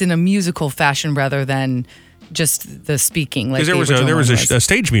in a musical fashion rather than just the speaking. Like there was a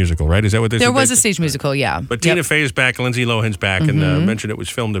stage musical, right? Is that what this is? There was a stage musical, yeah. But Tina Fey is back, Lindsay Lohan's back, and mentioned it was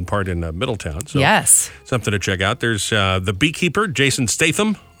filmed in part in Middletown. So yes. Something to check out. There's The Beekeeper, Jason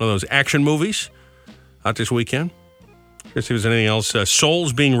Statham, one of those action movies, out this weekend. I guess if there's anything else.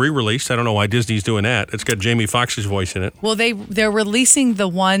 Soul's being re-released. I don't know why Disney's doing that. It's got Jamie Foxx's voice in it. Well, they're releasing the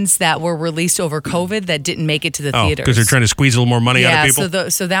ones that were released over COVID that didn't make it to the theaters. Because they're trying to squeeze a little more money out of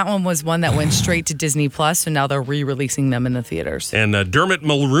people? So that one was one that went straight to Disney Plus, so now they're re-releasing them in the theaters. And Dermot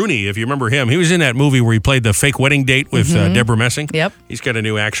Mulroney, if you remember him, he was in that movie where he played the fake wedding date with Deborah Messing. Yep. He's got a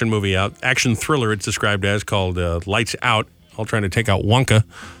new action movie out, action thriller it's described as, called Lights Out, all trying to take out Wonka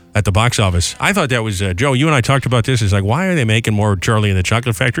at the box office. I thought that was, Joe, you and I talked about this. It's like, why are they making more Charlie and the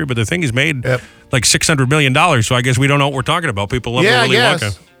Chocolate Factory? But the thing is made like $600 million, so I guess we don't know what we're talking about. People love Willy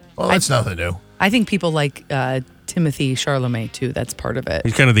Wonka. Well, that's nothing new. I think people like Timothy Chalamet, too. That's part of it.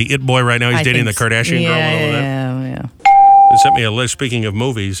 He's kind of the it boy right now. He's dating the Kardashian girl and all of that. Yeah. They sent me a list, speaking of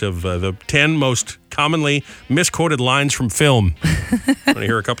movies, of the 10 most commonly misquoted lines from film. Want to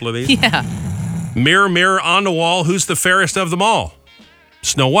hear a couple of these? Yeah. Mirror, mirror on the wall, who's the fairest of them all?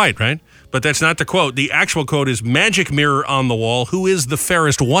 Snow White, right? But that's not the quote. The actual quote is, magic mirror on the wall, who is the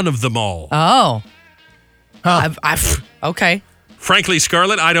fairest one of them all? Oh. Okay. Frankly,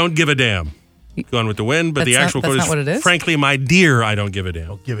 Scarlett, I don't give a damn. Gone with the Wind, but the actual quote is, frankly, my dear, I don't give a damn.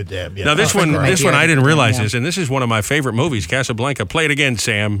 Don't give a damn. Yeah. Now, this one I didn't realize this, and this is one of my favorite movies, Casablanca. Play it again,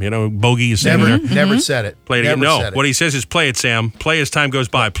 Sam. You know, Bogey is never, there. Never said it. Play it again. No, what he says is, play it, Sam. Play as time goes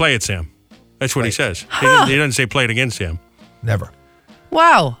by. Play it, Sam. That's what he says. He doesn't say, play it again, Sam. Never.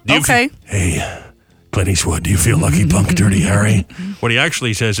 Wow. Okay. Hey, Clint Eastwood, do you feel lucky, punk, dirty Harry? What he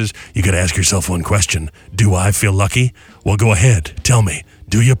actually says is, you got to ask yourself one question. Do I feel lucky? Well, go ahead. Tell me.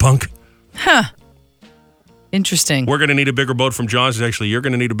 Do you, punk? Huh. Interesting. We're going to need a bigger boat from Jaws. Actually, you're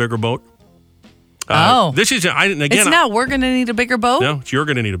going to need a bigger boat. This is, again. It's not, we're going to need a bigger boat? No, it's you're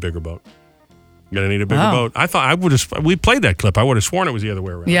going to need a bigger boat. You're going to need a bigger boat. I thought we played that clip. I would have sworn it was the other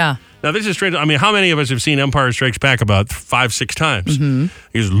way around. Yeah. Now, this is strange. I mean, how many of us have seen Empire Strikes Back about 5-6 times? Mm-hmm.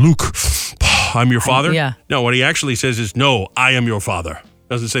 He goes, Luke, I'm your father? Yeah. No, what he actually says is, no, I am your father.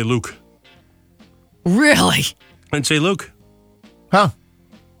 Doesn't say Luke. Really? And say Luke. Huh.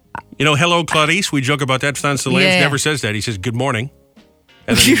 You know, hello, Clarice. We joke about that. Constance Lance never says that. He says, good morning.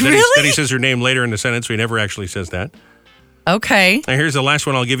 And then, then he says her name later in the sentence, so he never actually says that. Okay. And here's the last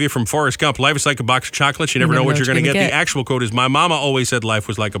one I'll give you from Forrest Gump. Life is like a box of chocolates. You never know what you're going to get. The actual quote is, my mama always said life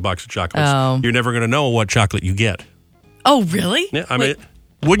was like a box of chocolates. Oh. You're never going to know what chocolate you get. Oh, really? Yeah, I mean,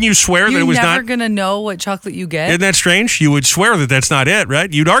 Wouldn't you swear that it was You're not? never going to know what chocolate you get. Isn't that strange? You would swear that that's not it,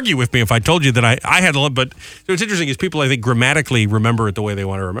 right? You'd argue with me if I told you that I had a lot. But what's interesting is people, I think, grammatically remember it the way they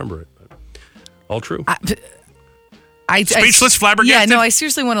want to remember it. But all true. Speechless, flabbergasted? Yeah, no, I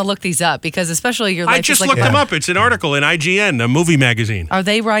seriously want to look these up because especially your life I just is like looked them up. It's an article in IGN, a movie magazine. Are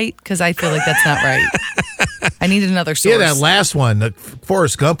they right? Because I feel like that's not right. I need another source. Yeah, that last one, the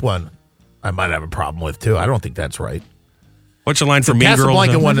Forrest Gump one, I might have a problem with, too. I don't think that's right. What's the line for the Mean Girls?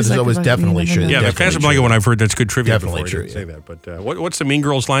 Casablanca one is always definitely true. Yeah, the Casablanca one I've heard that's good trivia. Definitely before. true. I didn't say that. But what's the Mean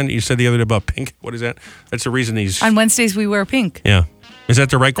Girls line that you said the other day about pink? What is that? That's the reason he's... On Wednesdays, we wear pink. Yeah. Is that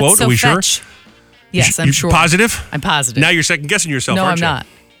the right quote? So Are we fetch. sure? Yes, I'm you sure. Positive? I'm positive. Now you're second guessing yourself, No, aren't I'm you? not.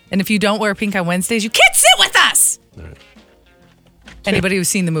 And if you don't wear pink on Wednesdays, you can't sit with us. Anybody who's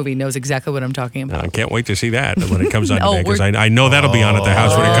seen the movie knows exactly what I'm talking about. I can't wait to see that when it comes on No, today because we're- I know that'll be on at the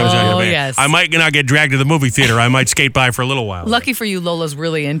house when it comes on today. yes. I might not get dragged to the movie theater. I might skate by for a little while. Lucky for you, Lola's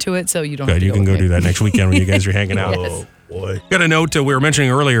really into it, so you don't have Good, to you can go with me. do that next weekend when you guys are hanging out. Yes. Boy. Got a note we were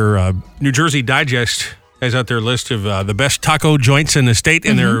mentioning earlier. New Jersey Digest has out their list of the best taco joints in the state,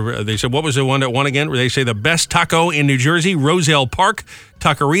 and they said what was the one that won again? Where they say the best taco in New Jersey, Rochelle Park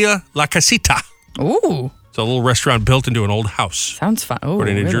Taqueria La Casita. Ooh, it's a little restaurant built into an old house. Sounds fun. Oh,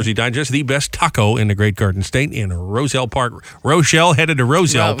 According to New really? Jersey Digest, the best taco in the Great Garden State in Rochelle Park. Rochelle headed to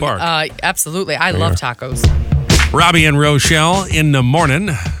Rochelle Park. Absolutely, I love tacos. Robbie and Rochelle in the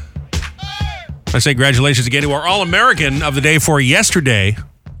morning. I say congratulations again to our All-American of the day for yesterday,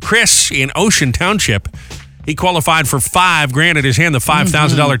 Chris in Ocean Township. He qualified for $5,000 at his hand. The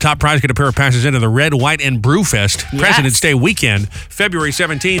 $5,000 top prize. Get a pair of passes into the Red, White, and Brew Fest President's Day weekend, February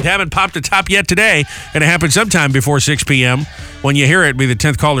 17th. Haven't popped the top yet today. Going to happen sometime before 6 p.m. When you hear it, be the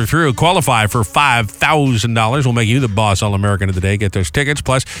 10th caller through. Qualify for $5,000. We'll make you the Boss All-American of the day. Get those tickets.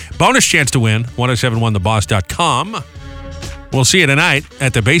 Plus, bonus chance to win. 1071theboss.com. We'll see you tonight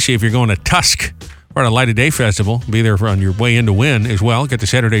at the Basie if you're going to Tusk. We're at a Light of Day Festival. Be there on your way in to win as well. Get the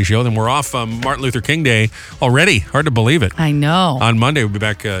Saturday show. Then we're off Martin Luther King Day already. Hard to believe it. I know. On Monday, we'll be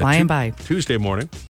back Flying by. Tuesday morning.